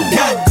nose.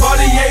 Got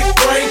Cartier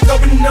frame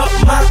covering up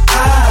my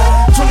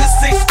eye.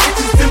 26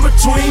 inches in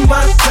between my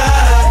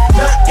thighs.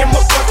 Not in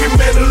my fucking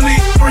mentally,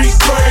 3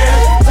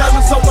 grand.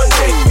 Diamonds on my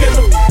neck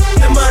and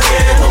in my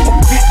hand. I'ma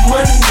get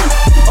money,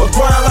 I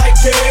grind like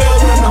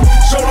hell. And I'm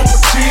showing my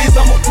cheese,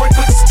 I'ma break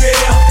up the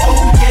scale.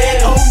 Oh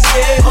yeah, oh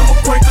yeah, I'ma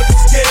break up the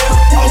scale.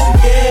 Oh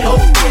yeah,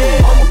 oh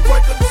yeah, I'ma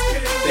break up the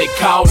scale. They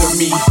calling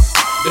me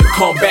to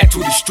come back to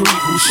the street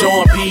who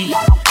Sean P.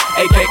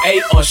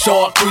 AKA on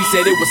Short 3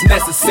 said it was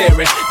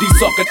necessary. These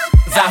sucker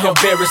out here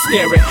very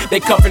scary.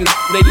 They cuffin',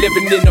 they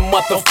living in the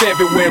month of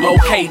February.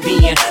 Okay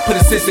then, put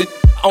a sister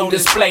on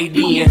display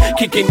then.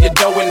 Kicking your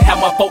door and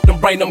have my folk to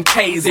bring them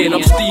K's in.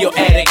 I'm still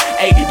addict,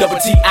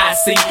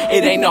 A-double-T-I-C.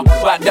 It ain't no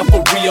about that for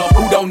real.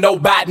 Who don't know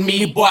about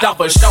me, but I'm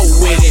for sure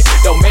with it.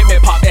 Don't make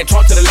me pop that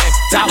trunk to the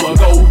left, I will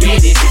go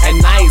get it. And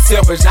I ain't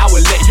selfish, I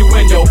will let you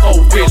in your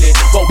whole feeling.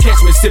 Won't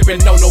catch me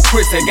sippin' on no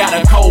Chris and got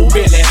a cold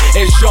feeling.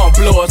 It's Young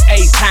Bloods,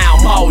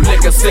 A-Town, all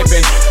liquor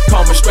sippin'.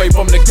 Coming straight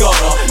from the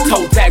gutter.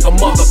 Toe tag a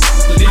mother,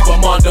 leave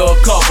him under a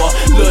cover.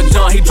 Lil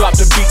John, he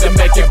dropped the beat to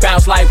make it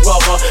bounce like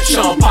rubber.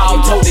 Sean Paul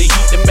told the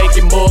heat to make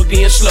it mugged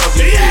and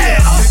sluggy. Yeah.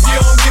 If you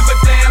don't give a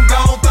damn,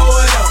 gon' throw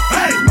it up.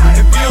 Hey.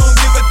 If you don't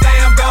give a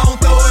damn,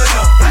 gon' throw it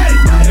up. Hey.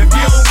 If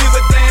you don't give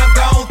a damn,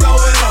 gon' throw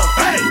it up.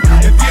 Hey.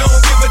 If you don't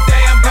give a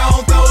damn,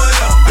 gon' throw it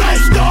up. Don't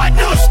start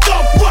no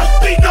stuff, must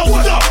be no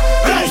stuff.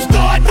 Don't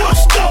start no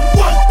stuff,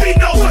 must be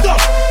no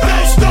stuff.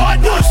 Don't start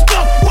no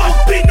stuff, must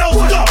be no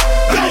stuff.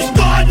 Don't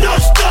start no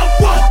stuff,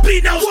 must be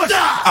no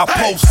stuff. I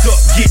post up,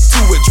 get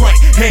to it, drink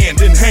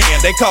hand in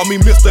hand. They call me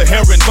Mr.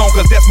 Herringbone,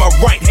 cause that's my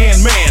right hand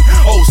man.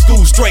 Old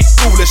school, straight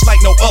foolish, like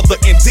no other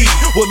indeed.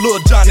 Well,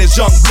 Lil John is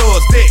Young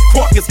Bloods, dead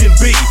crunk as can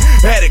be.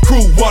 Had it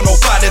crew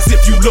 105, as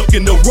if you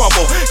lookin' to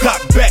rumble.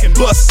 Cock back,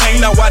 bust, ain't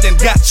now I done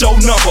got your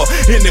number.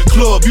 In the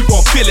club, you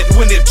gon' feel it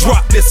when it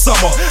drop this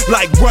summer.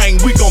 Like rain,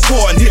 we gon'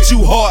 pour and hit you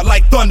hard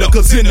like thunder.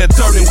 Cause in the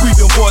dirt, and we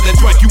been more than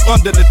drink you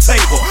under the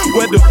table.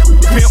 Where the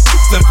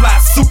pimps and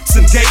fly suits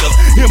and gators.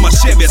 In my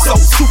Chevy, so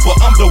super,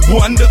 I'm the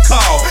one to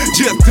call.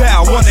 Just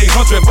dial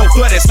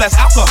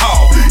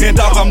 1-800-430-alcohol. And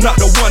dog, I'm not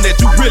the one that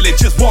you really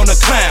just wanna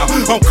clown.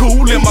 I'm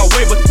cool in my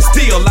way, but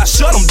still I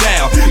shut them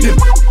down. Then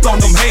on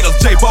them haters,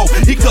 J-Bo,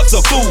 he cuts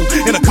a fool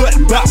in a cut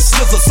box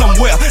scissor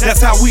somewhere.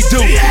 That's how we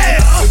do.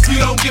 Yeah. If you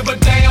don't give a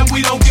damn,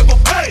 we don't give a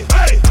pay.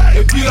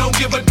 If you don't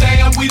give a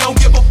damn, we don't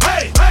give a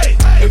pay.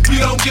 If you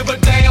don't give a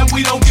damn,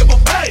 we don't give a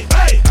pay.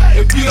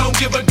 If you don't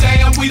give a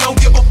damn, we don't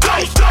give a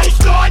pay. Don't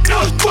start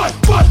no bust,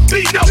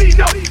 be no.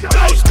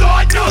 Don't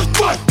start no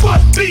bust,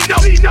 be no.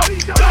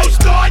 Don't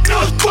start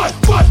no bust,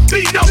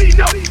 be no.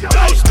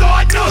 Don't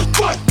start no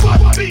bust,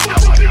 be no.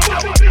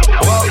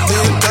 Walked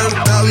in,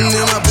 30,000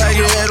 in my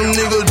pocket, had them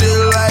niggas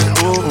just like,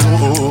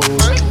 ooh.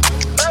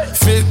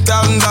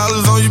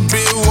 $50,000 on your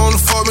bill, wanna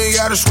fuck me,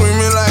 gotta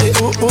screamin' like,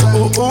 ooh.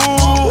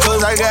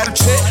 Cause I got a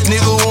check,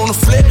 nigga wanna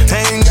flip,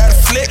 I ain't gotta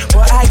flip,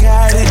 but I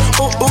got it,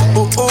 ooh.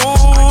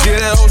 Get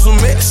that hoe some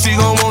mix, she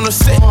gon' wanna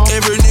sit,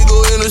 every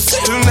nigga in the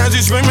set, now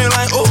she screamin'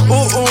 like, ooh.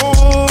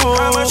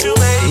 How much you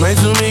made? Made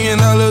 $2 million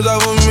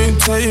off of me,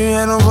 tell you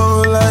had them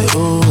fuck like,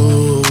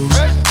 ooh.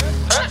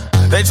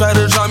 They tried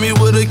to drop me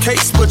with a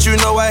case, but you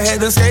know I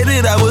hadn't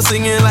skated. I was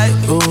singing like,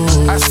 ooh.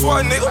 I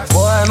swear, nigga.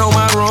 Boy, I know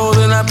my role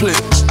and I play.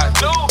 I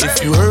do.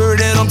 If you heard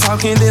that I'm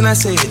talking, then I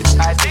said it.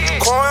 I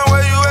did. Coin, where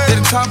you at? At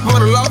the top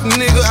of the loft,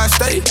 nigga, I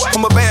stay.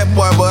 I'm a bad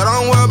boy, but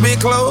I don't wear big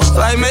clothes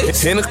like me.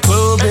 In the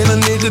club, and a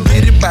nigga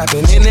did it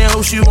poppin'. In that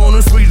hoe, she want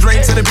a free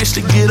drink, tell the bitch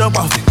to get up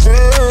off it.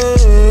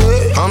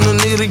 Hey, I'm the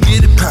nigga to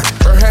get it poppin'.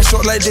 Her hair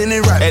short like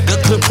Denny Rock. At the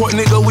clip point,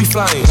 nigga, we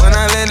flyin'. When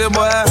I landed,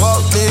 boy, I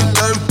walked in,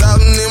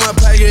 30,000 in my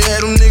pocket,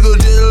 had them niggas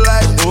just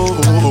like,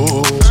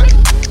 ooh.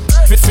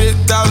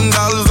 $50,000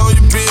 on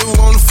your bill,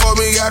 wanna fuck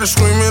me, gotta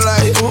screamin'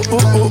 like, ooh.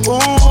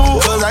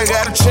 Cause I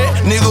got a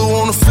check, nigga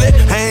wanna flip,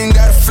 I ain't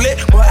gotta flip,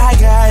 but I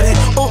got it,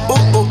 ooh.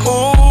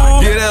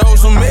 Yeah, that hoe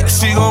some mix,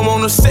 she gon'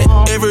 wanna sit,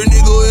 every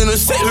nigga in the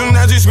set, and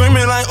now she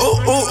screamin' like, ooh.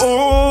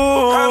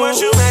 How much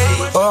you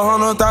made?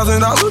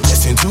 $100,000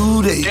 just in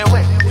 2 days.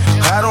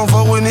 I don't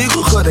fuck with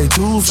niggas cause they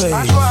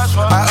two-faced.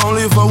 I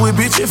only fuck with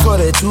bitches for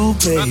that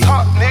two-pay.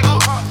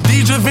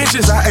 These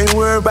adventures, I ain't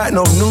worried about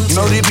no new.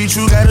 Know this bitch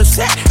you got a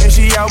sack, and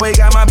she always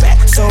got my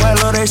back. So I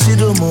love that shit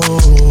the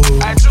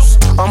most.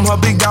 I'm her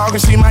big dog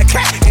and she my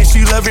cat, and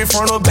she love it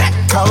from the back.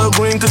 Call her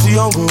green cause she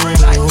on good.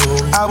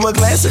 I wear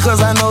glasses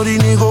cause I know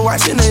these niggas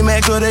watching. They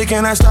mad cause they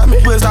cannot stop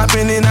me. But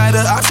stopping it not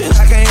an option.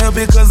 I can't help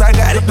it cause I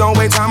got it. Don't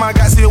wait time, I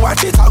got to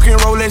watch it. Talking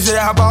Rolex,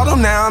 yeah, I bought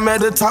them. Now I'm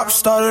at the top.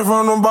 Started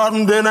from the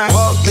bottom, then I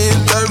walked in,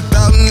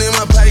 30,000 in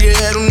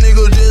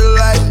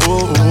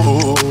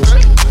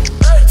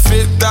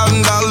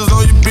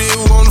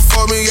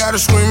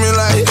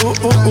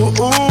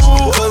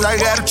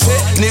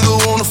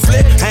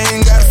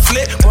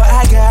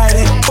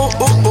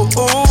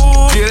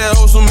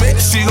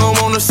she gon'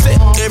 wanna set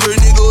every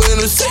nigga in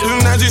the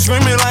section. Now she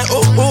screaming like,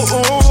 oh, oh,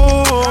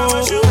 oh. How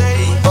much you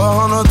made?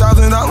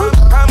 $100,000.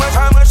 How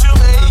much you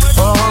made?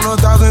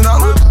 $100,000.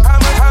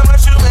 How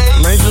much you made?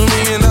 Made $2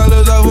 million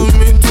off of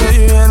me. Tell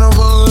you ain't no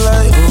bull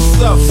like.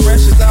 What's up?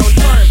 Fresh is our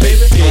turn,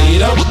 baby.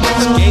 Get up,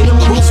 skate up,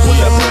 boots, pull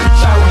up,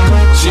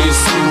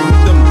 just with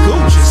them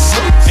Gucci's.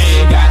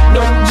 Ain't got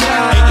no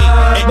job,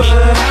 but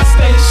I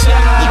stay shy.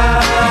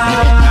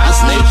 I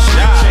stay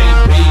shy. Can't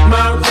pay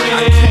my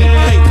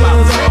rent,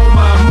 'cause all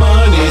my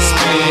money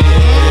spent.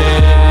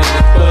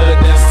 But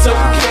that's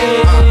okay,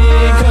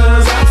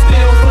 'cause I'm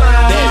still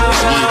fly.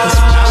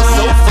 I'm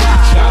so fly.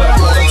 Got a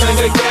boy in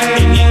the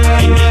game,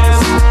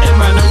 and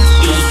my new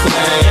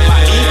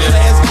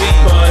E-class,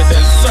 but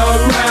that's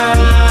alright,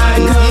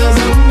 'cause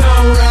I'm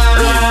alright.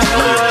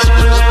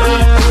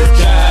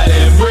 Got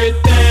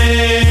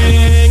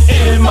everything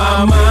in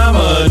my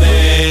mama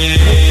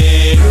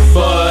name,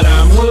 but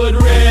I'm hood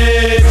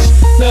rich.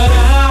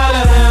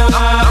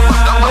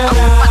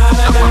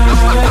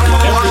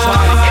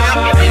 Everybody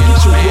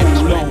get your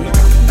roll on.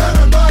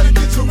 Everybody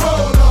get your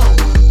roll on.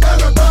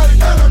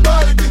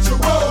 Everybody get your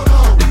roll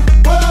on.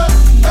 What?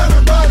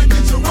 Everybody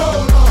get your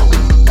roll on.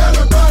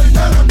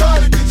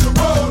 Everybody get your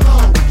roll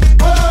on.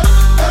 What?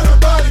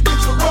 Everybody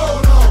get your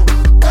roll on.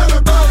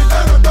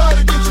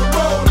 Everybody get your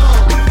roll on.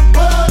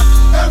 What?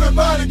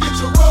 Everybody get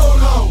your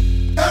roll on.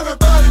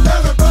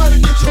 Everybody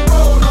get your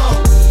roll on.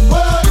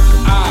 What?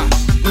 I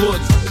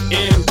put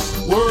in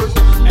work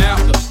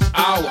after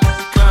our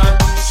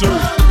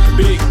concert.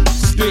 Big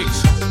sticks,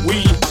 we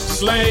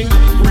slang,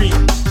 free,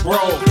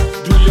 bro.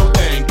 Do your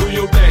thing,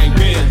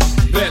 Ben.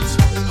 Vets,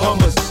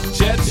 Hummers,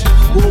 Jets,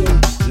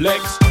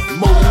 Rolex,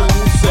 Moon,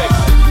 Sex,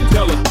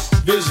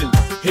 television,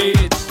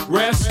 head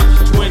rest,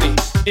 20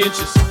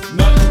 inches,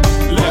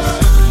 nothing less.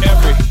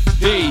 Every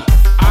day,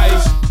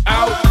 ice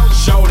out,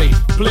 shorty,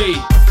 play,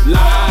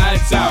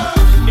 lights out,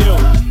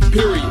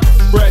 period,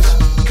 fresh,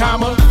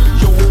 comma,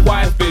 your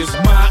wife is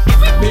my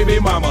baby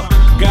mama,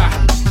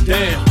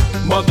 goddamn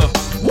mother,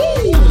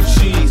 woo,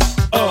 she's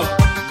a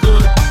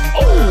good,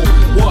 oh,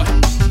 what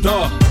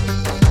the,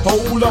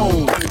 hold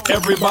on,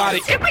 everybody,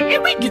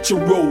 get your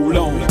roll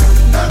on.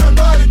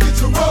 Everybody get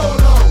your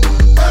roll on.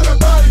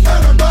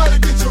 Everybody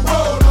get your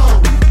roll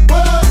on.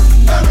 What?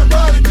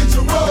 Everybody get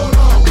your roll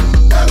on.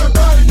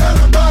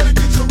 Everybody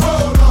get your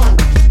roll on.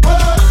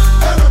 What?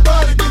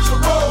 Everybody get your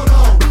roll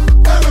on.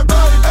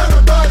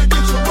 Everybody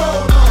get your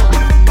roll on.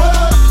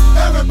 What?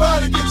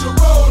 Everybody get your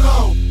roll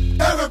on.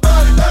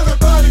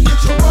 Everybody get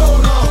your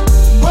roll on.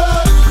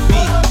 What?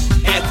 Be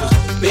actors,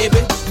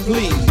 baby,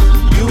 please.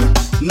 You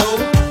know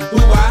who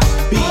I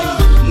be.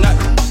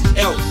 Nothing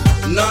else,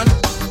 none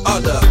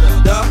other.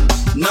 The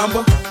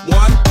number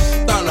one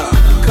stunner.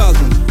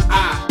 Cousin,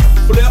 I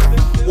flip,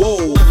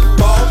 whoa,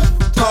 boss,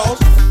 toss,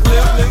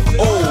 flip,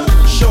 oh,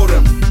 show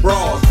them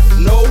bras,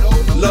 no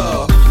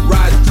love.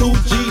 Ride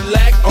 2G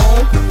lack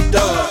on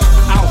the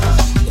ounces,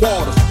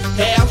 quarters,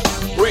 half,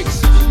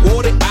 bricks.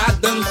 What it, I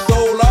done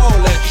sold all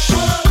that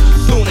shit.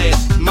 Soon as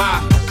my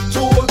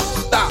tour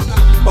stop,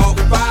 bought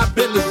 5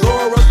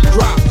 Benzoras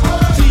drop.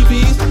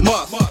 TVs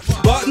must,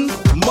 buttons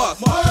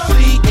must,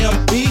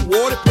 CMB,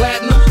 water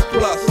platinum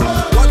plus.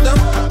 What the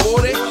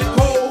 40?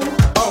 Hold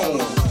on.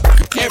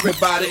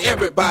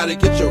 Everybody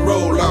get your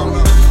roll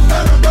on.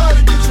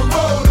 Everybody get your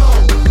roll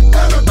on.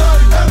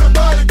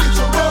 Everybody get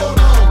your roll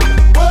on.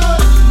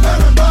 What?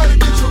 Everybody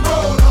get your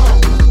roll on.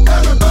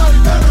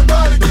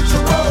 Everybody get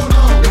your roll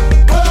on.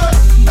 What?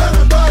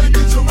 Everybody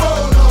get your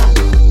roll on.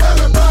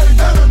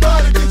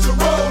 Everybody get your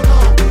roll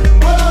on.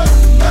 What?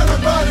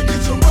 Everybody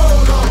get your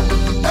roll on.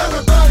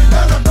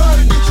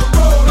 Everybody get your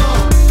roll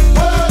on.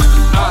 What?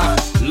 I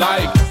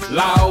like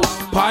loud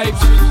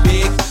pipes,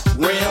 Big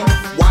rim,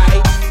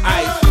 white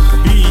ice,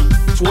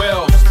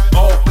 B12,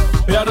 all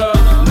better.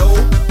 no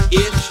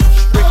itch,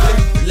 strictly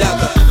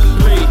leather.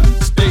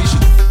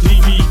 PlayStation,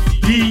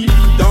 DVD.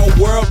 Don't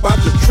worry about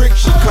the trick,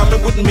 she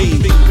coming with me.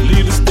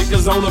 Leave the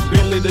stickers on the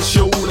Bentley to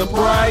show the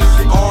price.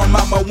 Arm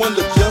out my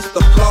window just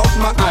to floss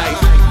my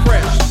ice.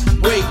 Fresh,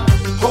 wait,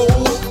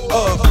 hold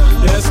up.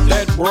 That's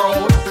that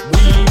broad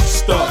weed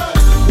stuff.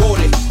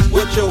 40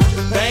 with your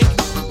bank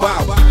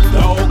bow.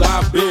 Dog,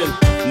 I've been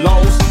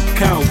lost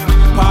count.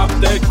 Pop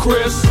that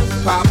Chris,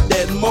 Pop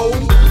that mo,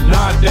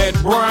 not that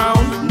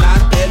brown.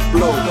 not that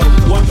blow.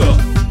 What the?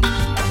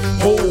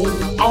 Hold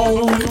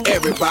on.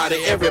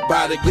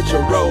 Everybody get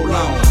your roll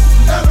on.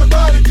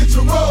 Everybody get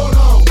your roll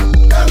on.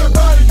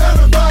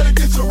 Everybody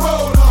get your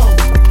roll on.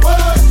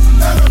 What?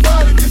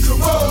 Everybody get your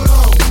roll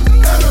on.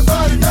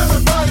 Everybody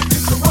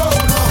get your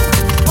roll on.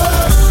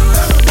 What?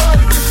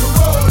 Everybody get your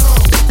roll on.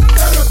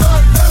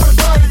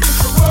 Everybody get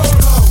your roll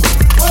on.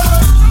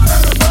 What?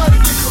 Everybody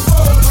get your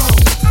roll on.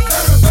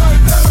 Everybody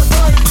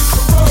get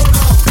your roll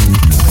on.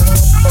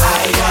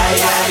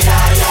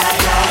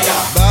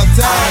 About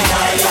time.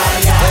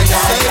 Like you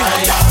say.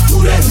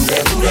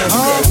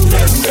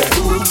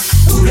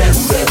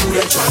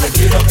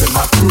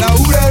 Now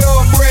who that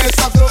old bread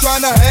sucker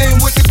tryna hang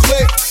with the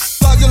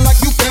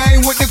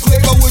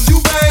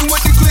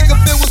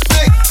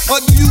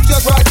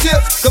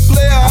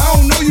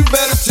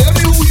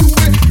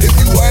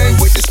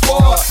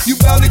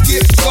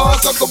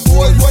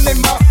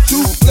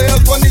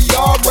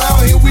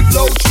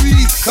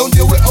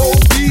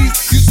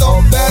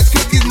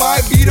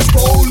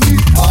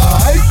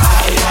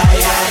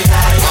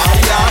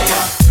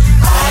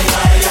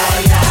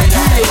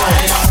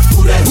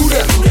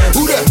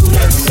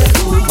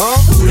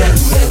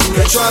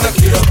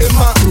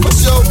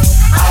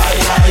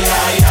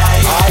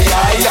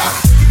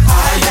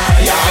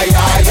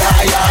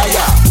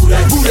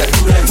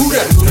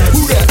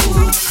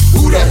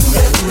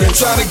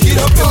tryna get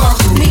up in my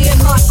groove. Me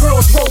and my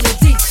girls rolling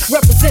deep,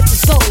 represent the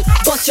zone.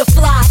 Bunch of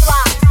fly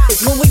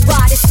is when we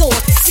ride it's on.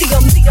 See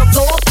them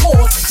blow up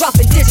pause,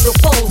 dropping digital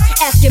phones,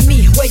 asking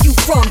me where you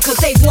from, cause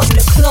they want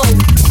to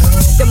clone.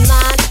 Them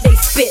lines they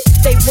spit,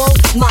 they won't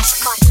my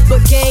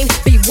but game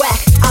be whack.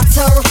 I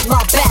turn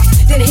my back,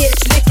 then I hear that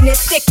you licking it,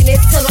 sticking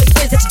it, tell all your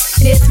friends that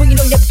you this. When you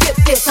know your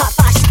gift is hot,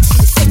 I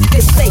sick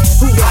this, say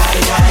who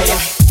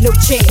no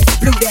chance,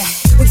 blew that.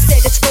 We said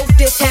that you wrote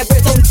this, had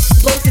words on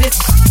blow to this.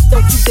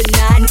 Don't you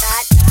deny,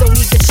 don't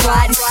need to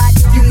try.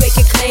 You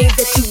making claims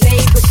that you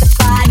made with the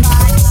pride.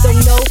 Don't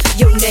know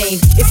your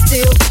name, it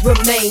still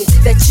remains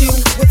that you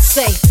would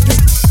say you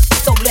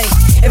so lame.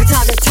 Every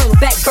time they turn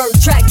back, bird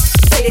track,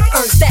 say they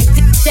earn stack,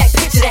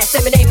 picture that,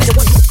 say my name and the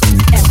one who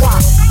and why.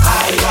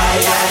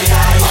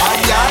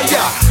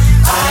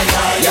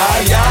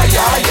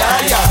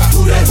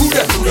 Who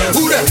that?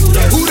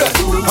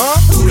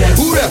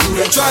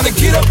 Tryna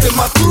get up in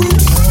my groove.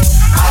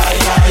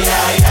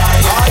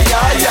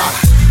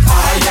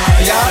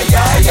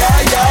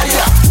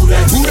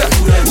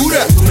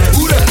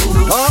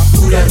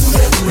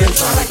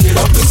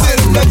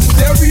 Representing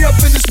legendary up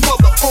in this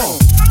mother.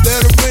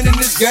 Veteran in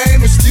this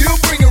game and still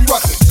bringing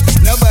ruckus.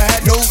 Never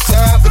had no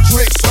time for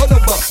tricks or no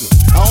buckles.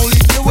 I only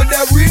deal with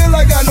that real,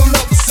 I got no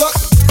love for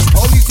suckers.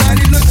 All these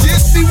tiny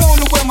legits be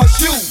wanna wear my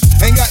shoes.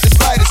 Ain't got the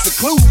slightest of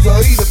clues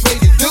or either pay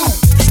the dues.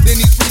 Then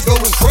these freaks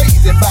going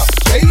crazy about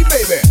J,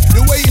 baby.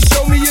 The way you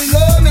show me your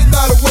love is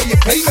not the way you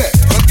pay me.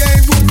 My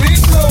game rule big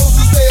clothes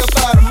to stay up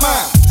out of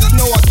mine. Just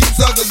know I keep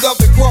suckers up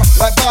and crunk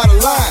like by the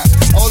line.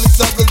 All these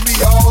suckers be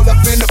all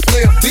up in the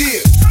play of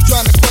beers.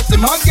 Trying to question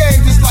my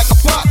game just like a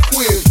pop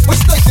quiz.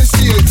 What's they can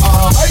see it?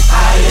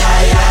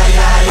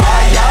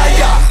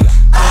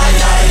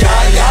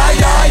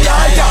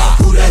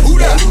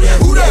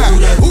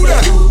 Who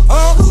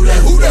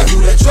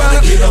that?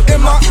 Trying to get up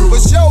in my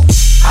with yo.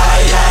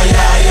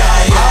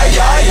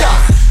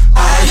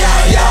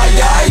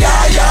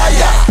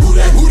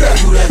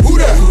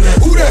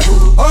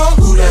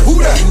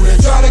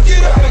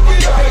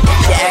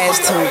 Your ass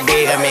too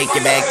big, I make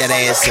you back that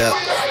ass up.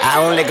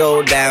 I only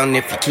go down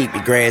if you keep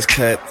your grass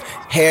cut.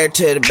 Hair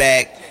to the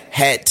back,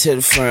 hat to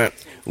the front.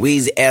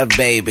 Weezy F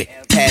baby,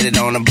 tatted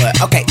on the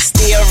butt. Okay,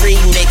 still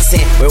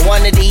remixing with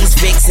one of these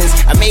vixens.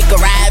 I make her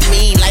ride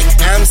me like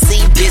I'm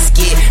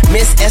Biscuit.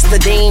 Miss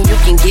Estadine, you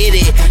can get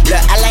it.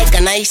 Look, I like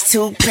a nice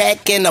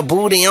 2-pack and a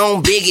booty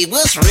on Biggie.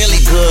 What's really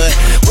good?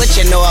 What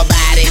you know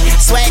about it?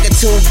 Swagger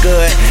too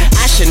good.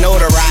 I should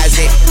notarize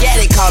it. Yeah,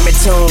 they call me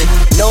Tune.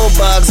 No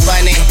Bugs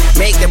Bunny.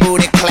 Make the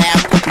booty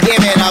clap.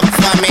 Give it up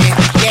for me.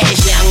 Yeah,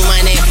 it's Young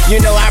Money. You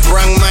know I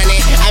brung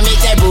money. I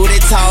make that booty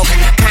talk.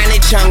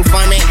 Kinda chunk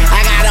for me. I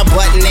got a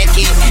butt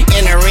naked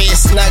in a red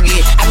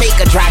snuggie. I make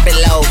her drop it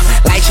low,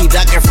 like she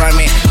ducking from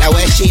me. Now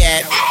where she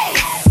at?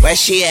 Where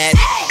she at?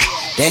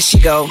 There she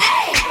go.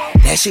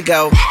 There she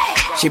go.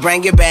 She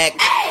bring it back.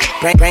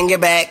 Bring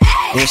it back.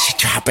 Then she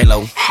drop it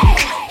low.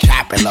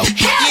 Drop it low.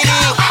 Get it.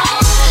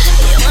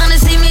 You wanna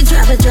see me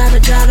drop it.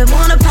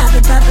 Wanna pop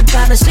it.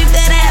 Sweep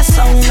that ass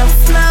on the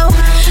floor.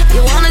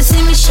 You wanna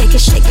see me shake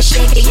it.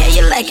 Yeah,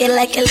 you like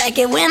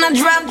it when I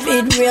drop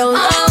it real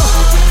low.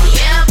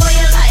 Yeah, boy,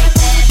 you like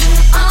that.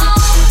 I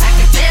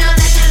can tell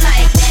that you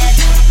like that.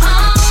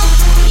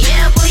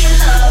 Yeah, boy, you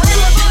love when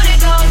your booty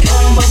go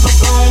boom, boom,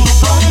 boom,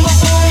 boom, boom,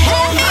 boom.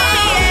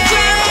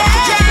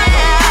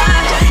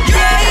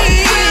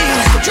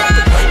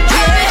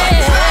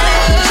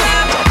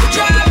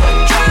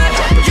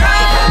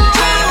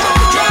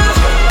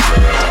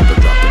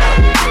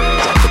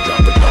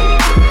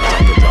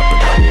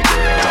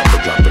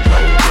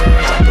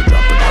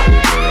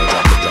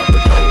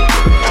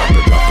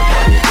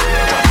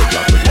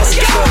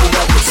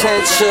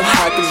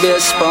 I could be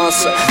a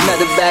sponsor. Met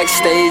the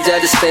backstage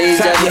at the stage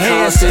at the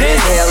concert.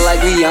 Hair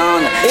like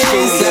Rihanna.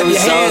 Shoes that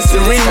was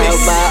awesome. Tell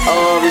by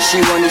Aura,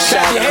 she want the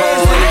shot call.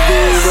 Wanna be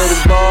with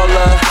a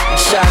baller.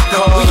 Shot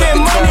call.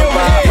 Tell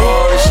by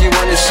Aura, she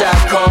want the shot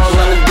call.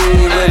 Wanna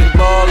be with a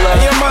baller.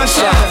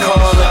 Shot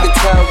call.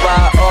 Tell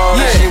by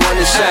Aura, she want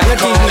the shot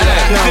call.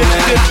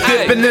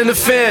 Dipping in the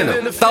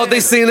phantom. Thought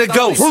they seen a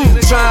ghost.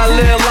 Try to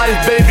live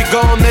life, baby,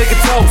 gon' make a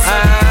toast.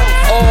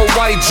 All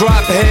white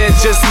drop head,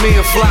 just me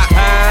and Flock.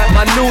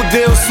 My new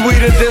deal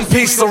sweeter than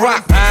piece of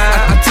rock.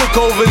 I took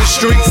over the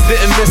streets,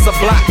 didn't miss a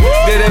block.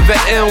 Did it for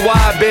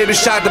NY, baby,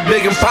 shot the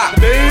big and pop.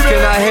 Can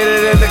I hit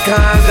it in the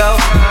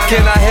condo?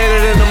 Can I hit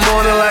it in the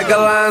morning like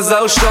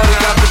Alonzo? Shorty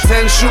got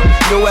potential,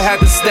 knew I had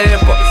to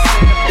stamp her.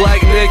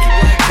 Like Nicki,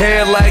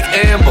 hair like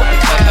Amber.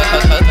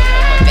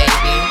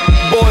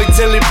 Boy,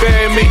 till he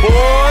bury me.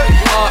 Boy,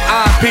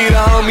 R.I.P. the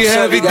homie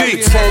Heavy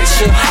D.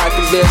 Potential, I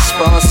could be a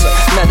sponsor.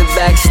 Met the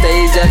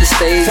backstage at the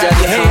stage at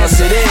the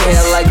concert.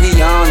 Hair like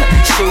Rihanna,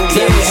 shoe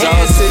bills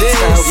awesome.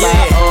 Tell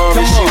by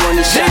Aura, she want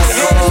the shot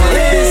call.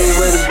 Wanna be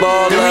with a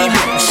baller.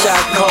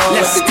 Shot call,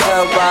 let the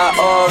tell by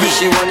Aura,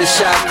 she want the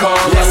shot call.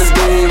 Wanna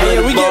be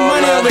with a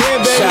baller.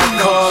 Shot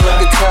call,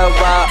 let the tell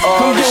by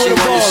Aura, she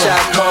want the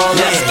shot call.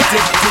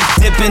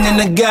 Dipping in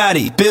the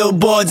Gotti,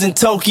 billboards in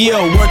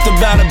Tokyo, worth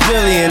about $1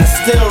 billion. I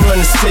still run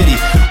the city.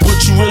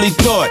 What you really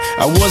thought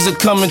I wasn't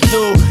coming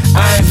through?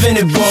 I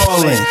invented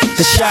ballin',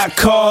 the shot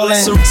callin'.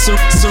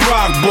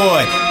 Ciroc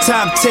boy,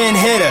 top 10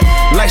 hitter.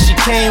 Like she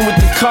came with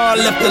the car,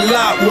 left the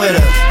lot with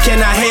her. Can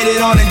I hit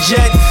it on a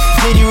jet?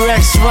 Diddy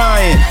Rex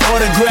Ryan,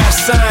 autograph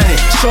signing.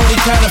 Shorty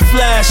kinda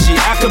flashy,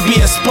 I could be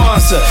a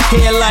sponsor.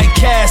 Hair like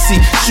Cassie,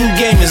 shoe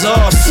game is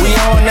awesome. We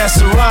on that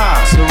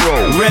Ciroc,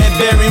 red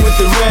berry with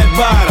the red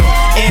bottom.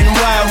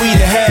 NY, we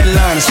the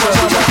headliners. Cause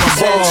I'm like a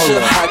baller,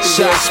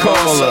 shot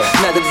caller.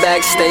 Not the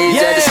backstage,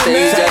 at the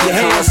stage, at the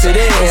concert.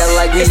 Hair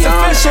like it's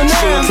official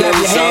now. Clap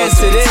your hands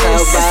to this.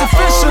 It's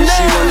official now.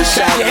 She want a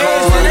shot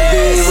caller, wanna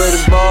be with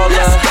a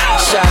baller.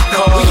 Shot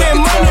caller, we getting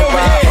money over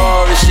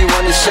here. She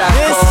want a shot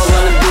caller,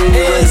 wanna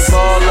be with a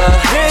baller.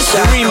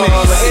 Shot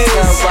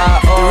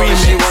caller,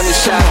 she want a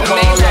shot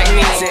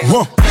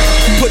caller.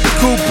 Put the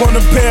coupe on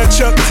a pair of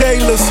Chuck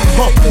Taylors.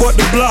 Bought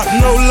the block,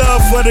 no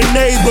love for the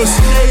neighbors.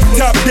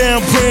 Top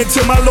down, praying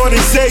to my Lord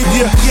and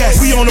Savior.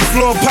 We on the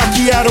floor,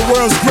 Pacquiao, the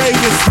world's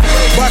greatest.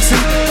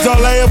 Boxing, all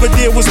I ever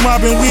did was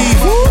mob and weed.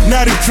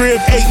 Now the crib,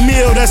 8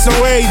 mil, that's on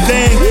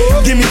everything.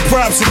 Give me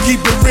props and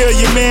keep it real,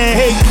 your man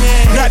hate.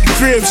 Not the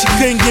crib, she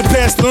couldn't get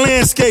past the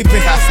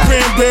landscaping.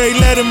 Cranberry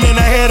Letterman,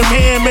 I had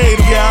him handmade.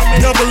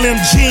 Double M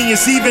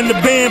genius, even the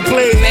band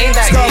played.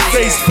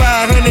 Scarface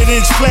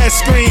 500-inch flat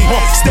screen.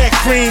 Stack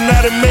cream,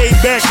 not a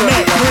Maybach,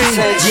 Mac Green.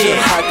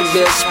 I could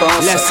be a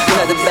sponsor.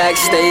 At the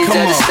backstage,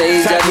 at the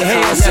stage, at the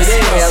concert.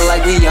 Hair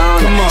like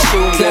Rihanna.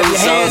 Shoe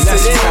games on.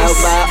 How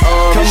about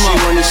all? She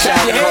want a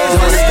shot call.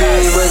 Wanna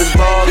be with a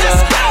baller.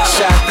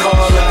 Shot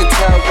caller. Could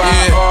tell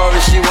by all.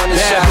 She want a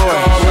shot call.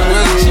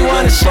 Wanna be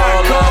with a baller.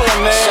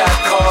 Shot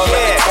caller.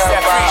 Could tell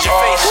by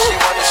all. She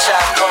want a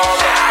shot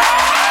caller.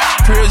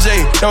 Pure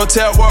J, don't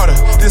tap water.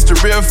 This the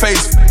real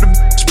face. The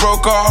bitch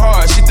broke our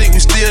heart. She think we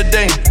still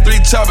dating. 3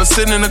 choppers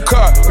sitting in the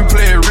car. We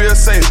play it real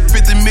safe.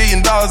 $50 million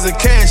in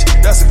cash.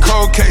 That's a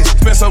cold case.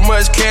 Spent so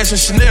much cash in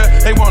Chanel.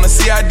 They want a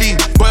CID.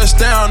 Bust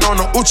down on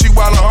the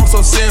Uchiwala. I'm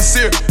so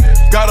sincere.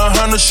 Got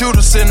 100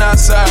 shooters sitting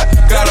outside.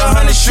 Got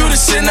 100 shooters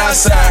sitting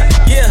outside.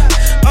 Yeah,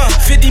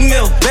 50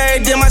 mil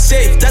buried in my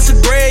safe. That's a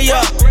gray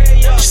up.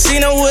 She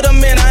seen her with a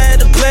man. I had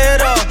to play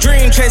it off.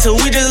 Dream chaser.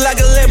 We just like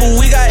a label.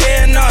 We got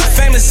A&R.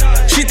 Famous.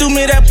 She threw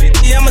me that.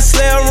 I'm a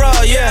slayer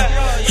raw. Yeah.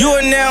 You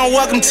are now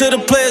welcome to the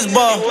players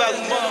ball.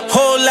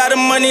 Whole lot of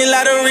money,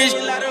 lot of rich.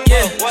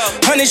 Yeah.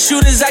 100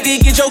 shooters. I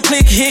can get your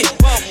click hit.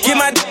 Get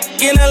my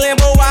in a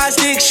Lambo. I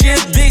stick shit.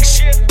 Big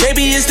shit.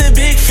 Baby, it's the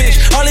big fish.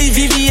 All these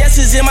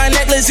VVS's in my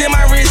necklace, in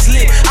my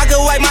wristlet. I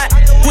could wipe my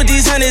with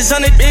these hundreds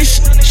on it, bitch.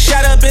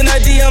 Shot up in a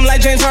DM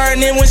like James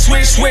Harden and went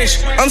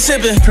swish. I'm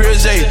sipping. Pure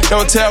J,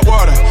 don't tap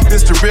water.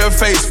 This the real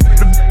face.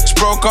 The bitch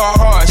broke our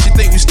heart. She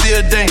think we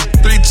still dating.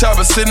 3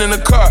 choppers sitting in the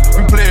car.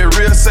 We play it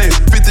real safe.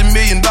 $50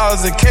 million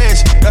in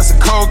cash. That's a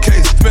cold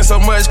case. Spent so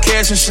much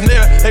cash in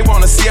Chanel. They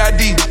want a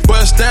CID.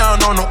 Bust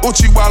down on the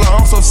Uchiwala.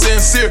 I'm so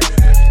sincere.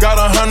 Got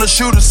 100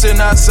 shooters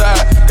sitting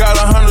outside. Got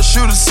 100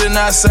 shooters sitting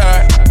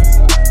outside.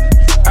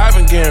 I've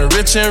been getting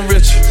richer and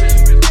richer.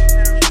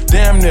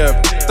 Damn near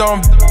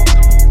throwing.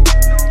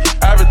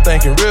 I've been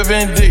thinking real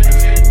vindictive.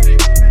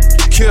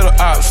 Kill the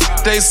ops,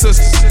 they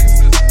sisters.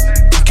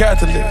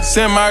 Catholic,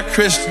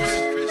 semi-Christian,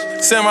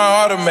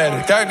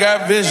 semi-automatic. I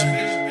got vision.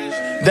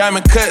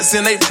 Diamond cuts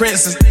in they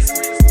princes.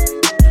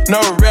 No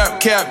rap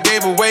cap,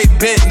 gave away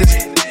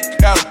Bentleys.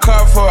 Got a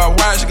car for a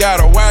watch,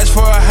 got a watch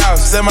for a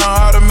house.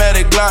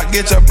 Semi-automatic Glock,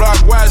 get your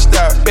block watched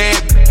out. Bad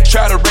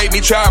try to rape me,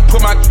 try to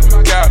put my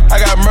out. I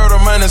got murder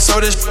money, so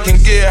this can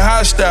get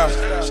hostile.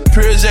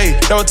 Pure J,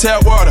 don't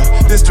tap water.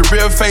 This the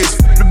real face.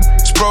 The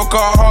bitch broke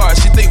our heart.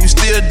 She think we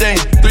still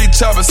dating. 3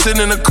 choppers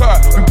sitting in the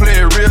car. We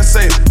play it real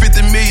safe.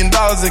 $50 million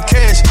in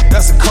cash.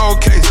 That's a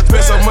cold case.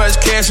 Spent so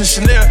much cash in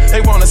Chanel.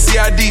 They want a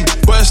CID.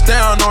 Bust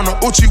down on the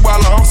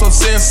Uchiwala. I'm so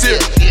sincere.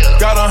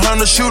 Got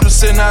 100 shooters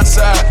sitting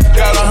outside.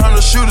 Got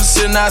 100 shooters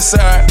sitting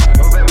outside.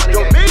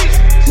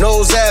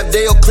 Nose ab,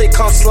 Dale click,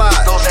 come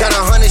slide. Got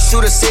 100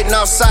 shooters sitting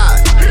outside.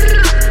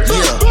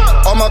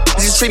 Yeah, all my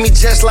bitches treat me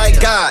just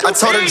like God. I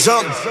told her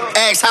jump,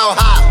 ask how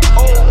high.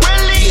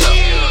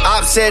 Yeah,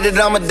 I've said that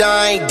I'ma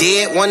die, ain't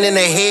dead. One in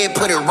the head,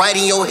 put it right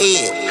in your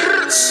head.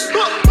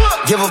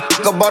 Give a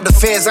fuck about the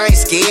fans, I ain't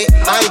scared.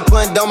 I ain't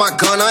putting down my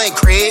gun, I ain't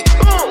Craig.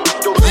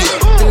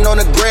 Yeah, on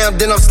the ground,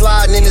 then I'm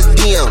sliding in his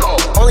DM.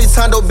 Only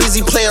time though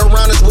busy play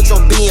around is with your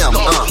BM.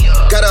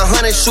 Got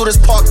 100 shooters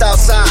parked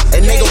outside,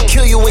 and they gon'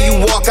 kill you when you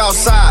walk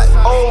outside.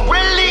 Oh,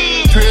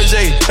 really? Pure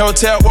J, don't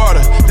tap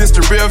water. This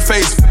the real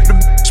face. The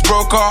bitch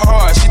broke our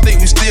heart. She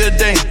think we still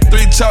dating.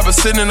 3 choppers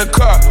sitting in the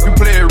car. We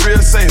play it real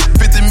safe.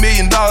 $50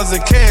 million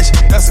in cash.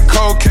 That's a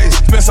cold case.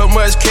 Spent so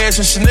much cash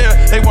in Chanel.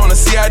 They want a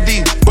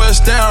CID.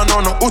 Bust down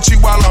on the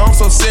Uchiwala. I'm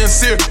so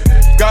sincere.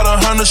 Got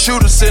 100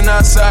 shooters sitting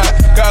outside.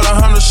 Got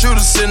 100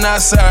 shooters sitting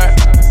outside.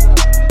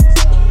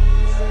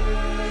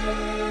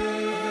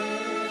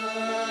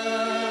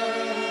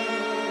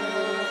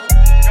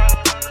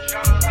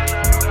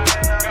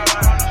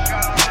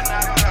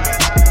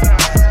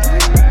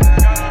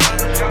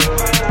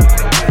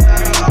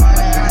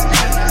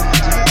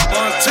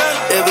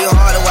 It be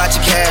hard to watch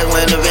your cash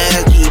when the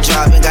vans keep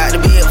dropping. Got to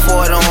be a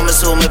Ford on me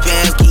so my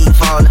pants keep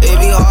falling.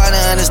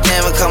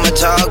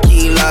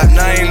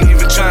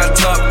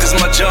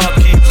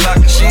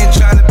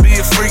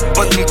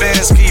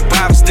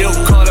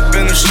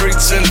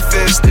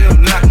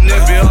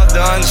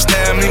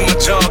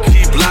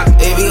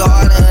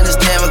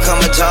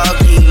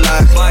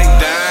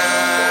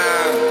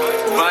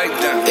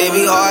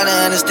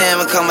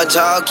 become a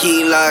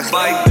talkie like.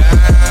 Bite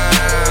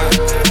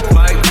down,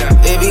 bite down.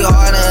 It be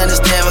hard to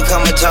understand,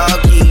 become a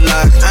talkie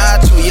like. I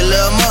chew your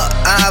little muck,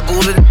 I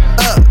boot it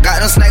up.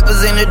 Got them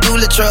snipers in the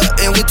dually truck,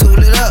 and we tool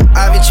it up.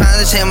 I been trying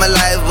to change my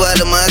life, but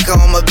the monk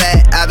on my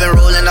back. I been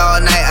rolling all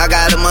night, I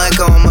got a monk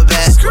on my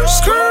back.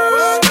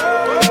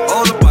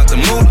 All about the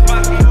mood.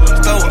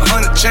 Throw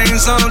 100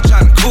 chains on,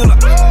 tryna cool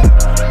up.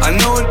 I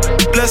know it,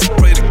 blessed,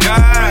 pray to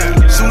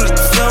God. Soon as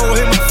the flow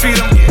hit my feet,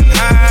 I'm getting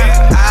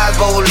high. Eyes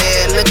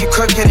bow-legged, looking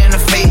crooked in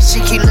the face.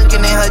 She keep looking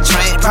in her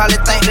drink, probably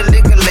think the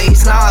liquor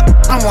lace. Nah,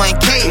 I'm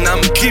 1K. And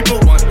I'ma keep it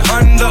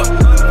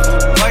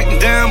 100. Biting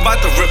down, bout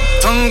to rip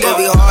tongue up.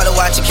 It be hard to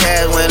watch your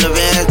cash when the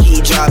van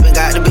keep dropping.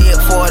 Got the big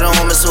Ford on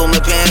me, so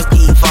my pants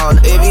keep falling.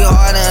 It be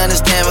hard to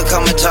understand,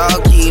 become a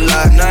talkie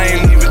like. And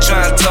I ain't even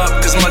tryna talk,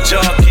 cause my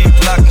jaw keep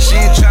blocking. She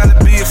ain't tryna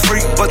be a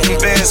freak, but them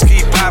bands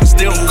keep popping.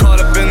 Still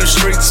caught up in the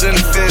streets and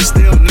the fence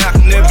still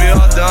knocking. It be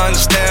hard to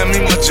understand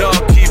me, my jaw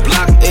keep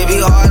blocking. It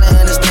be hard to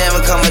understand,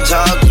 become a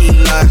talkie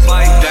like.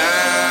 Bite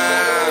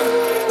down,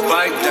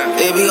 bite down.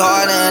 It be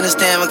hard to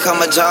understand,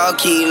 become a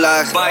talkie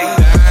like. Bite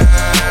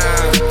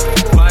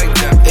down, bite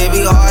down. It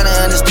be hard to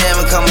understand,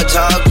 become a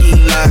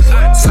talkie like.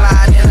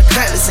 Slide in the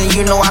cutlass and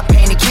you know I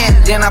painted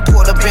candy. Then I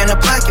pulled up in the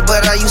bucket,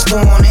 but I used to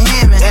want a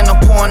Hemi. And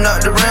I'm pouring up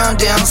the round,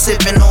 then I'm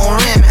sipping on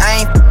Remy.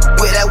 I ain't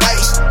with that white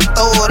shit,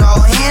 throw it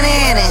all in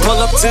it. Pull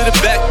up to the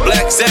back,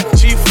 black Zach,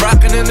 Chief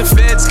rockin' and the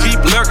feds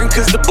keep lurking,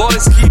 cause the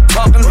boys keep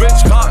talking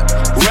rich card.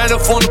 Ran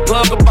up on the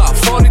plug about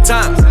 40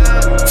 times.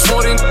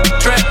 40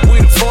 trap,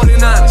 we the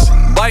 49ers.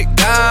 Bite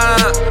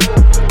down,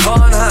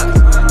 gone hot.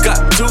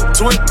 Got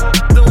 220,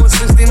 doing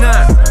 69.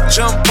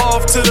 Jump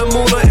off to the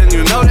moolah, and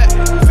you know that.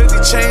 50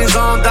 chains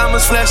on,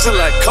 diamonds flashing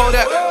like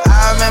Kodak.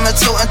 I remember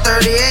 2 and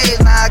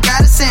 38, now I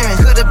got a Simmons.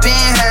 Could've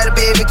been had a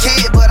baby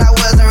kid, but I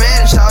wasn't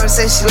ready. Shawty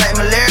said she like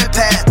malaria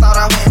pad, thought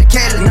I went to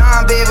Kelly.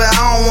 Nah, baby, I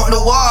don't want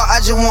the wall,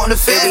 I just want the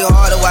fit. It be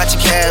hard to watch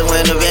your cash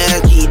when the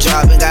van keep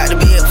dropping. Got the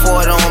big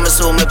Ford on me,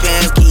 so my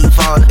pants keep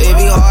falling. It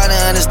be hard to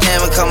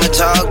understand, become a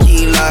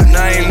talkie like. And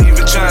I ain't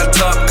even tryna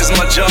talk, cause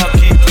my jaw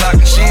keep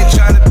blocking. She ain't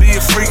tryna be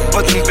a freak,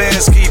 but them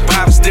bands keep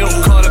popping. Still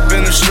caught up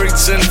in the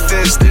streets and the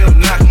fence still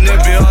knocking. It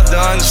be hard to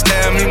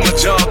understand me, my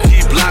jaw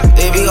keep blocking.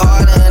 It be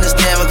hard to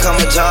understand, become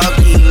a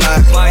talkie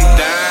like. Bite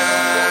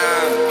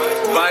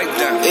down, bite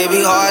down. It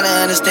be hard to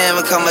understand,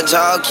 become a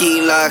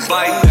talkie like.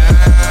 Bite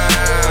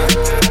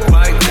down,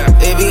 bite down.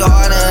 It be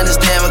hard to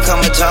understand, become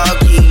a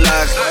talkie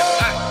like.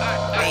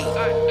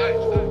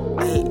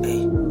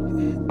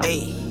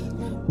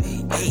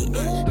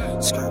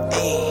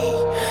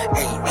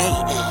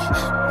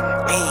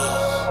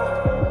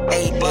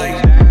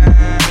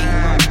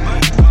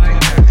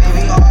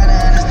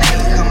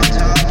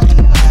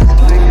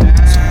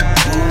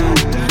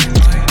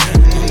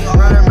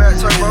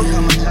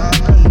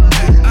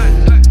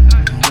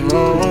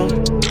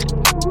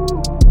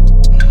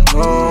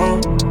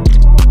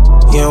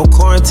 Yeah, I'm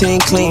quarantine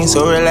clean,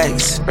 so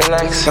relax.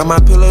 Got my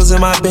pillows in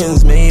my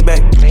bins, made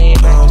back.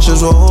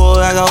 Just a hole,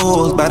 I got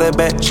holes by the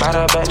batch.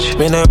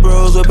 Been that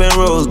bros whipping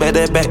rolls, back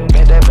that back.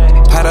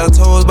 Had her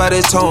toes by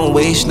the tone,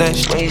 waist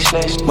snatch.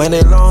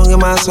 Money long in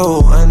my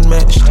soul,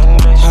 unmatched.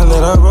 I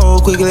let her roll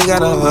quickly,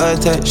 got a heart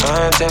attached.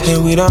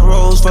 And we done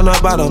rose from the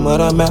bottom of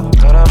the map.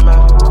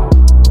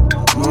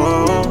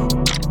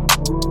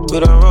 We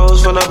done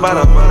rose from the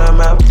bottom of the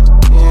map.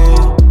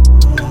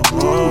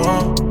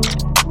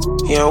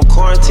 Yeah, I'm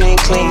quarantine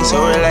clean,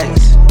 so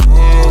relax.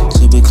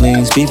 Super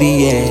clean,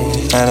 speedy,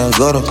 yeah. I don't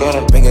go to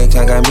make a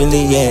cock, got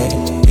million, yeah.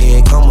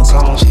 Yeah, come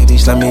on, shit,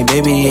 this like me,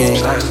 baby, yeah.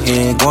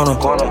 Yeah, guano,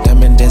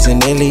 diamond dancing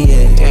daily,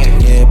 yeah.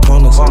 Yeah,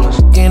 bonus,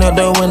 getting up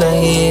the window,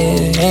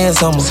 yeah. And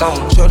summer,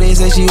 shorty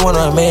say she want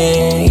a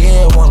man,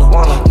 yeah, wanna.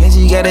 And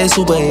she got that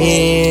super,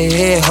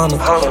 yeah, Honda.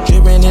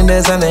 Drippin' in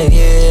that sun,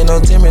 yeah, no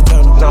Timmy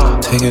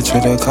Turner. Take a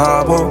trip to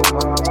Cabo,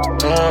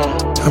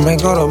 I may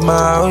go to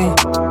Maui.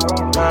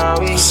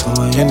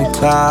 Somewhere in the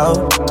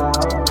cloud,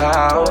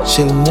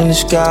 chillin' in the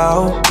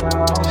scowl.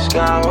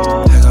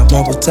 I got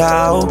marble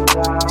towel,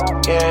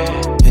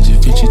 and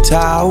just fit your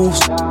towels.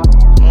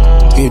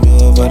 You do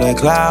it for the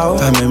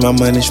cloud. I make my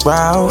money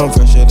sprout. I'm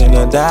fresher than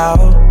a Dow.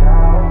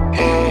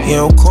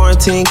 Yeah, I'm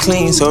quarantine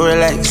clean, so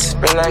relax.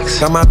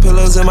 Got my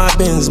pillows in my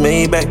bins,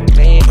 made back.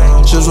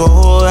 Just a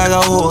hole, I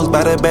got holes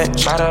by the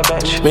batch.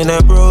 Been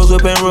that bros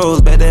whipping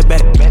rolls, back that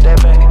back.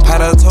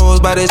 Had her toes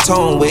by the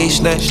tone, waist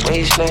snatch.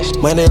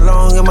 Money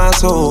long in my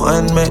soul,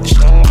 unmatched.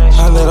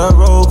 I let her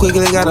roll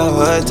quickly, got a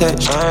heart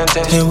attached.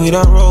 And we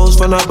done rose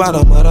from the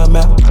bottom of the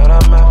map.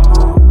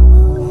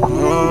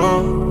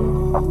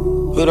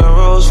 We done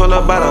rose from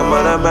the bottom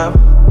of the map.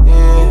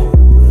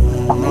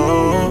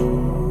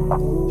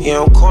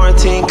 Yeah, I'm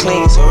quarantine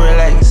clean, so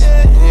relax.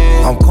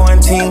 I'm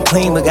quarantine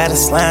clean, but got a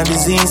slime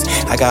disease.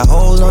 I got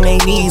holes on they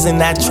knees and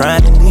not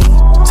trying to leave.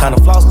 Trying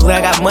to floss cause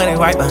I got money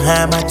right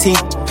behind my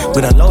teeth.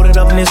 We done loaded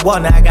up in this wall,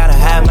 now I gotta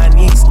hide my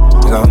knees.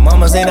 My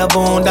mama's in the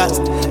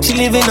boondocks. She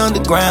living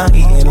underground,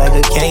 eating like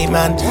a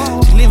caveman.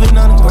 She living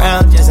on the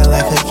ground, just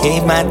like a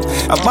caveman.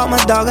 I bought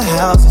my dog a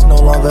house, it's no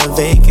longer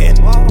vacant.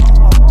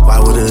 Why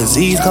would a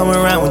disease come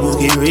around when you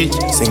get rich?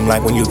 Seem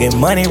like when you get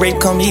money, rape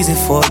come easy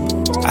for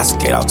you. I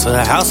skate out to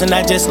the house and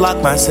I just lock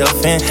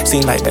myself in.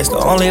 Seem like that's the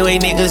only way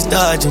niggas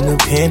dodge in the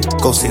pen.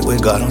 Go sit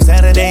with God on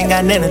Saturday, ain't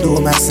got nothing to do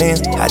with my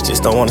sins. I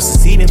just don't wanna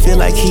succeed and feel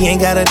like he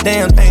ain't got a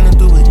damn thing to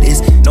do with this.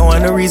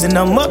 Knowing the reason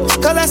I'm up,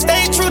 cause I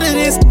stay true to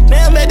this.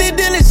 Now I'm at the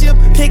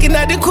dealership, picking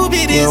out the coupe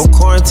this. Yeah, I'm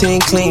quarantine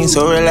clean,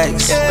 so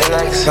relax.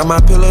 Got my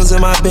pillows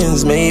in my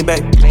bins, made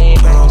back.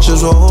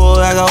 Just a hole,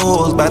 I got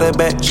holes by the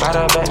back.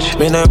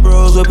 Been the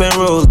bros, whipping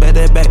rolls, back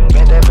to back.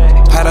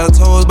 Had her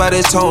toes by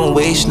the tone,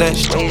 waist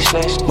snatch.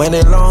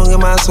 Money long in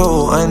my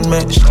soul,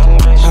 unmatched.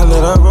 I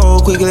let her roll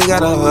quickly,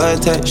 got her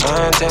attached.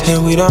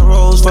 And we done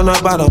rose from the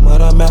bottom of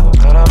the map.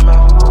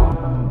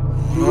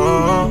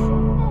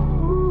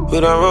 We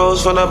done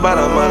rose from the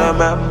bottom of the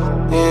map.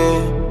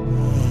 Yeah.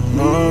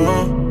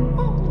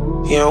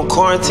 Yeah, I'm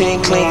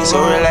quarantine clean, so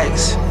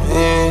relax.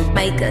 Yeah.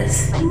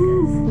 Makers.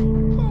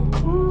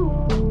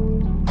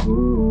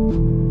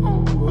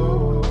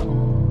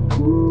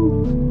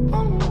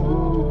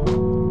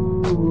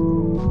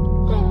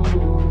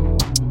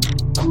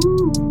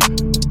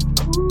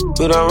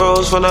 We done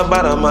rose from the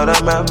bottom of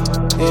the map.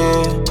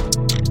 Yeah.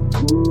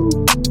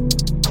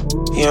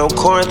 Yeah, I'm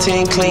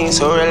quarantine clean,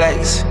 so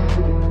relax.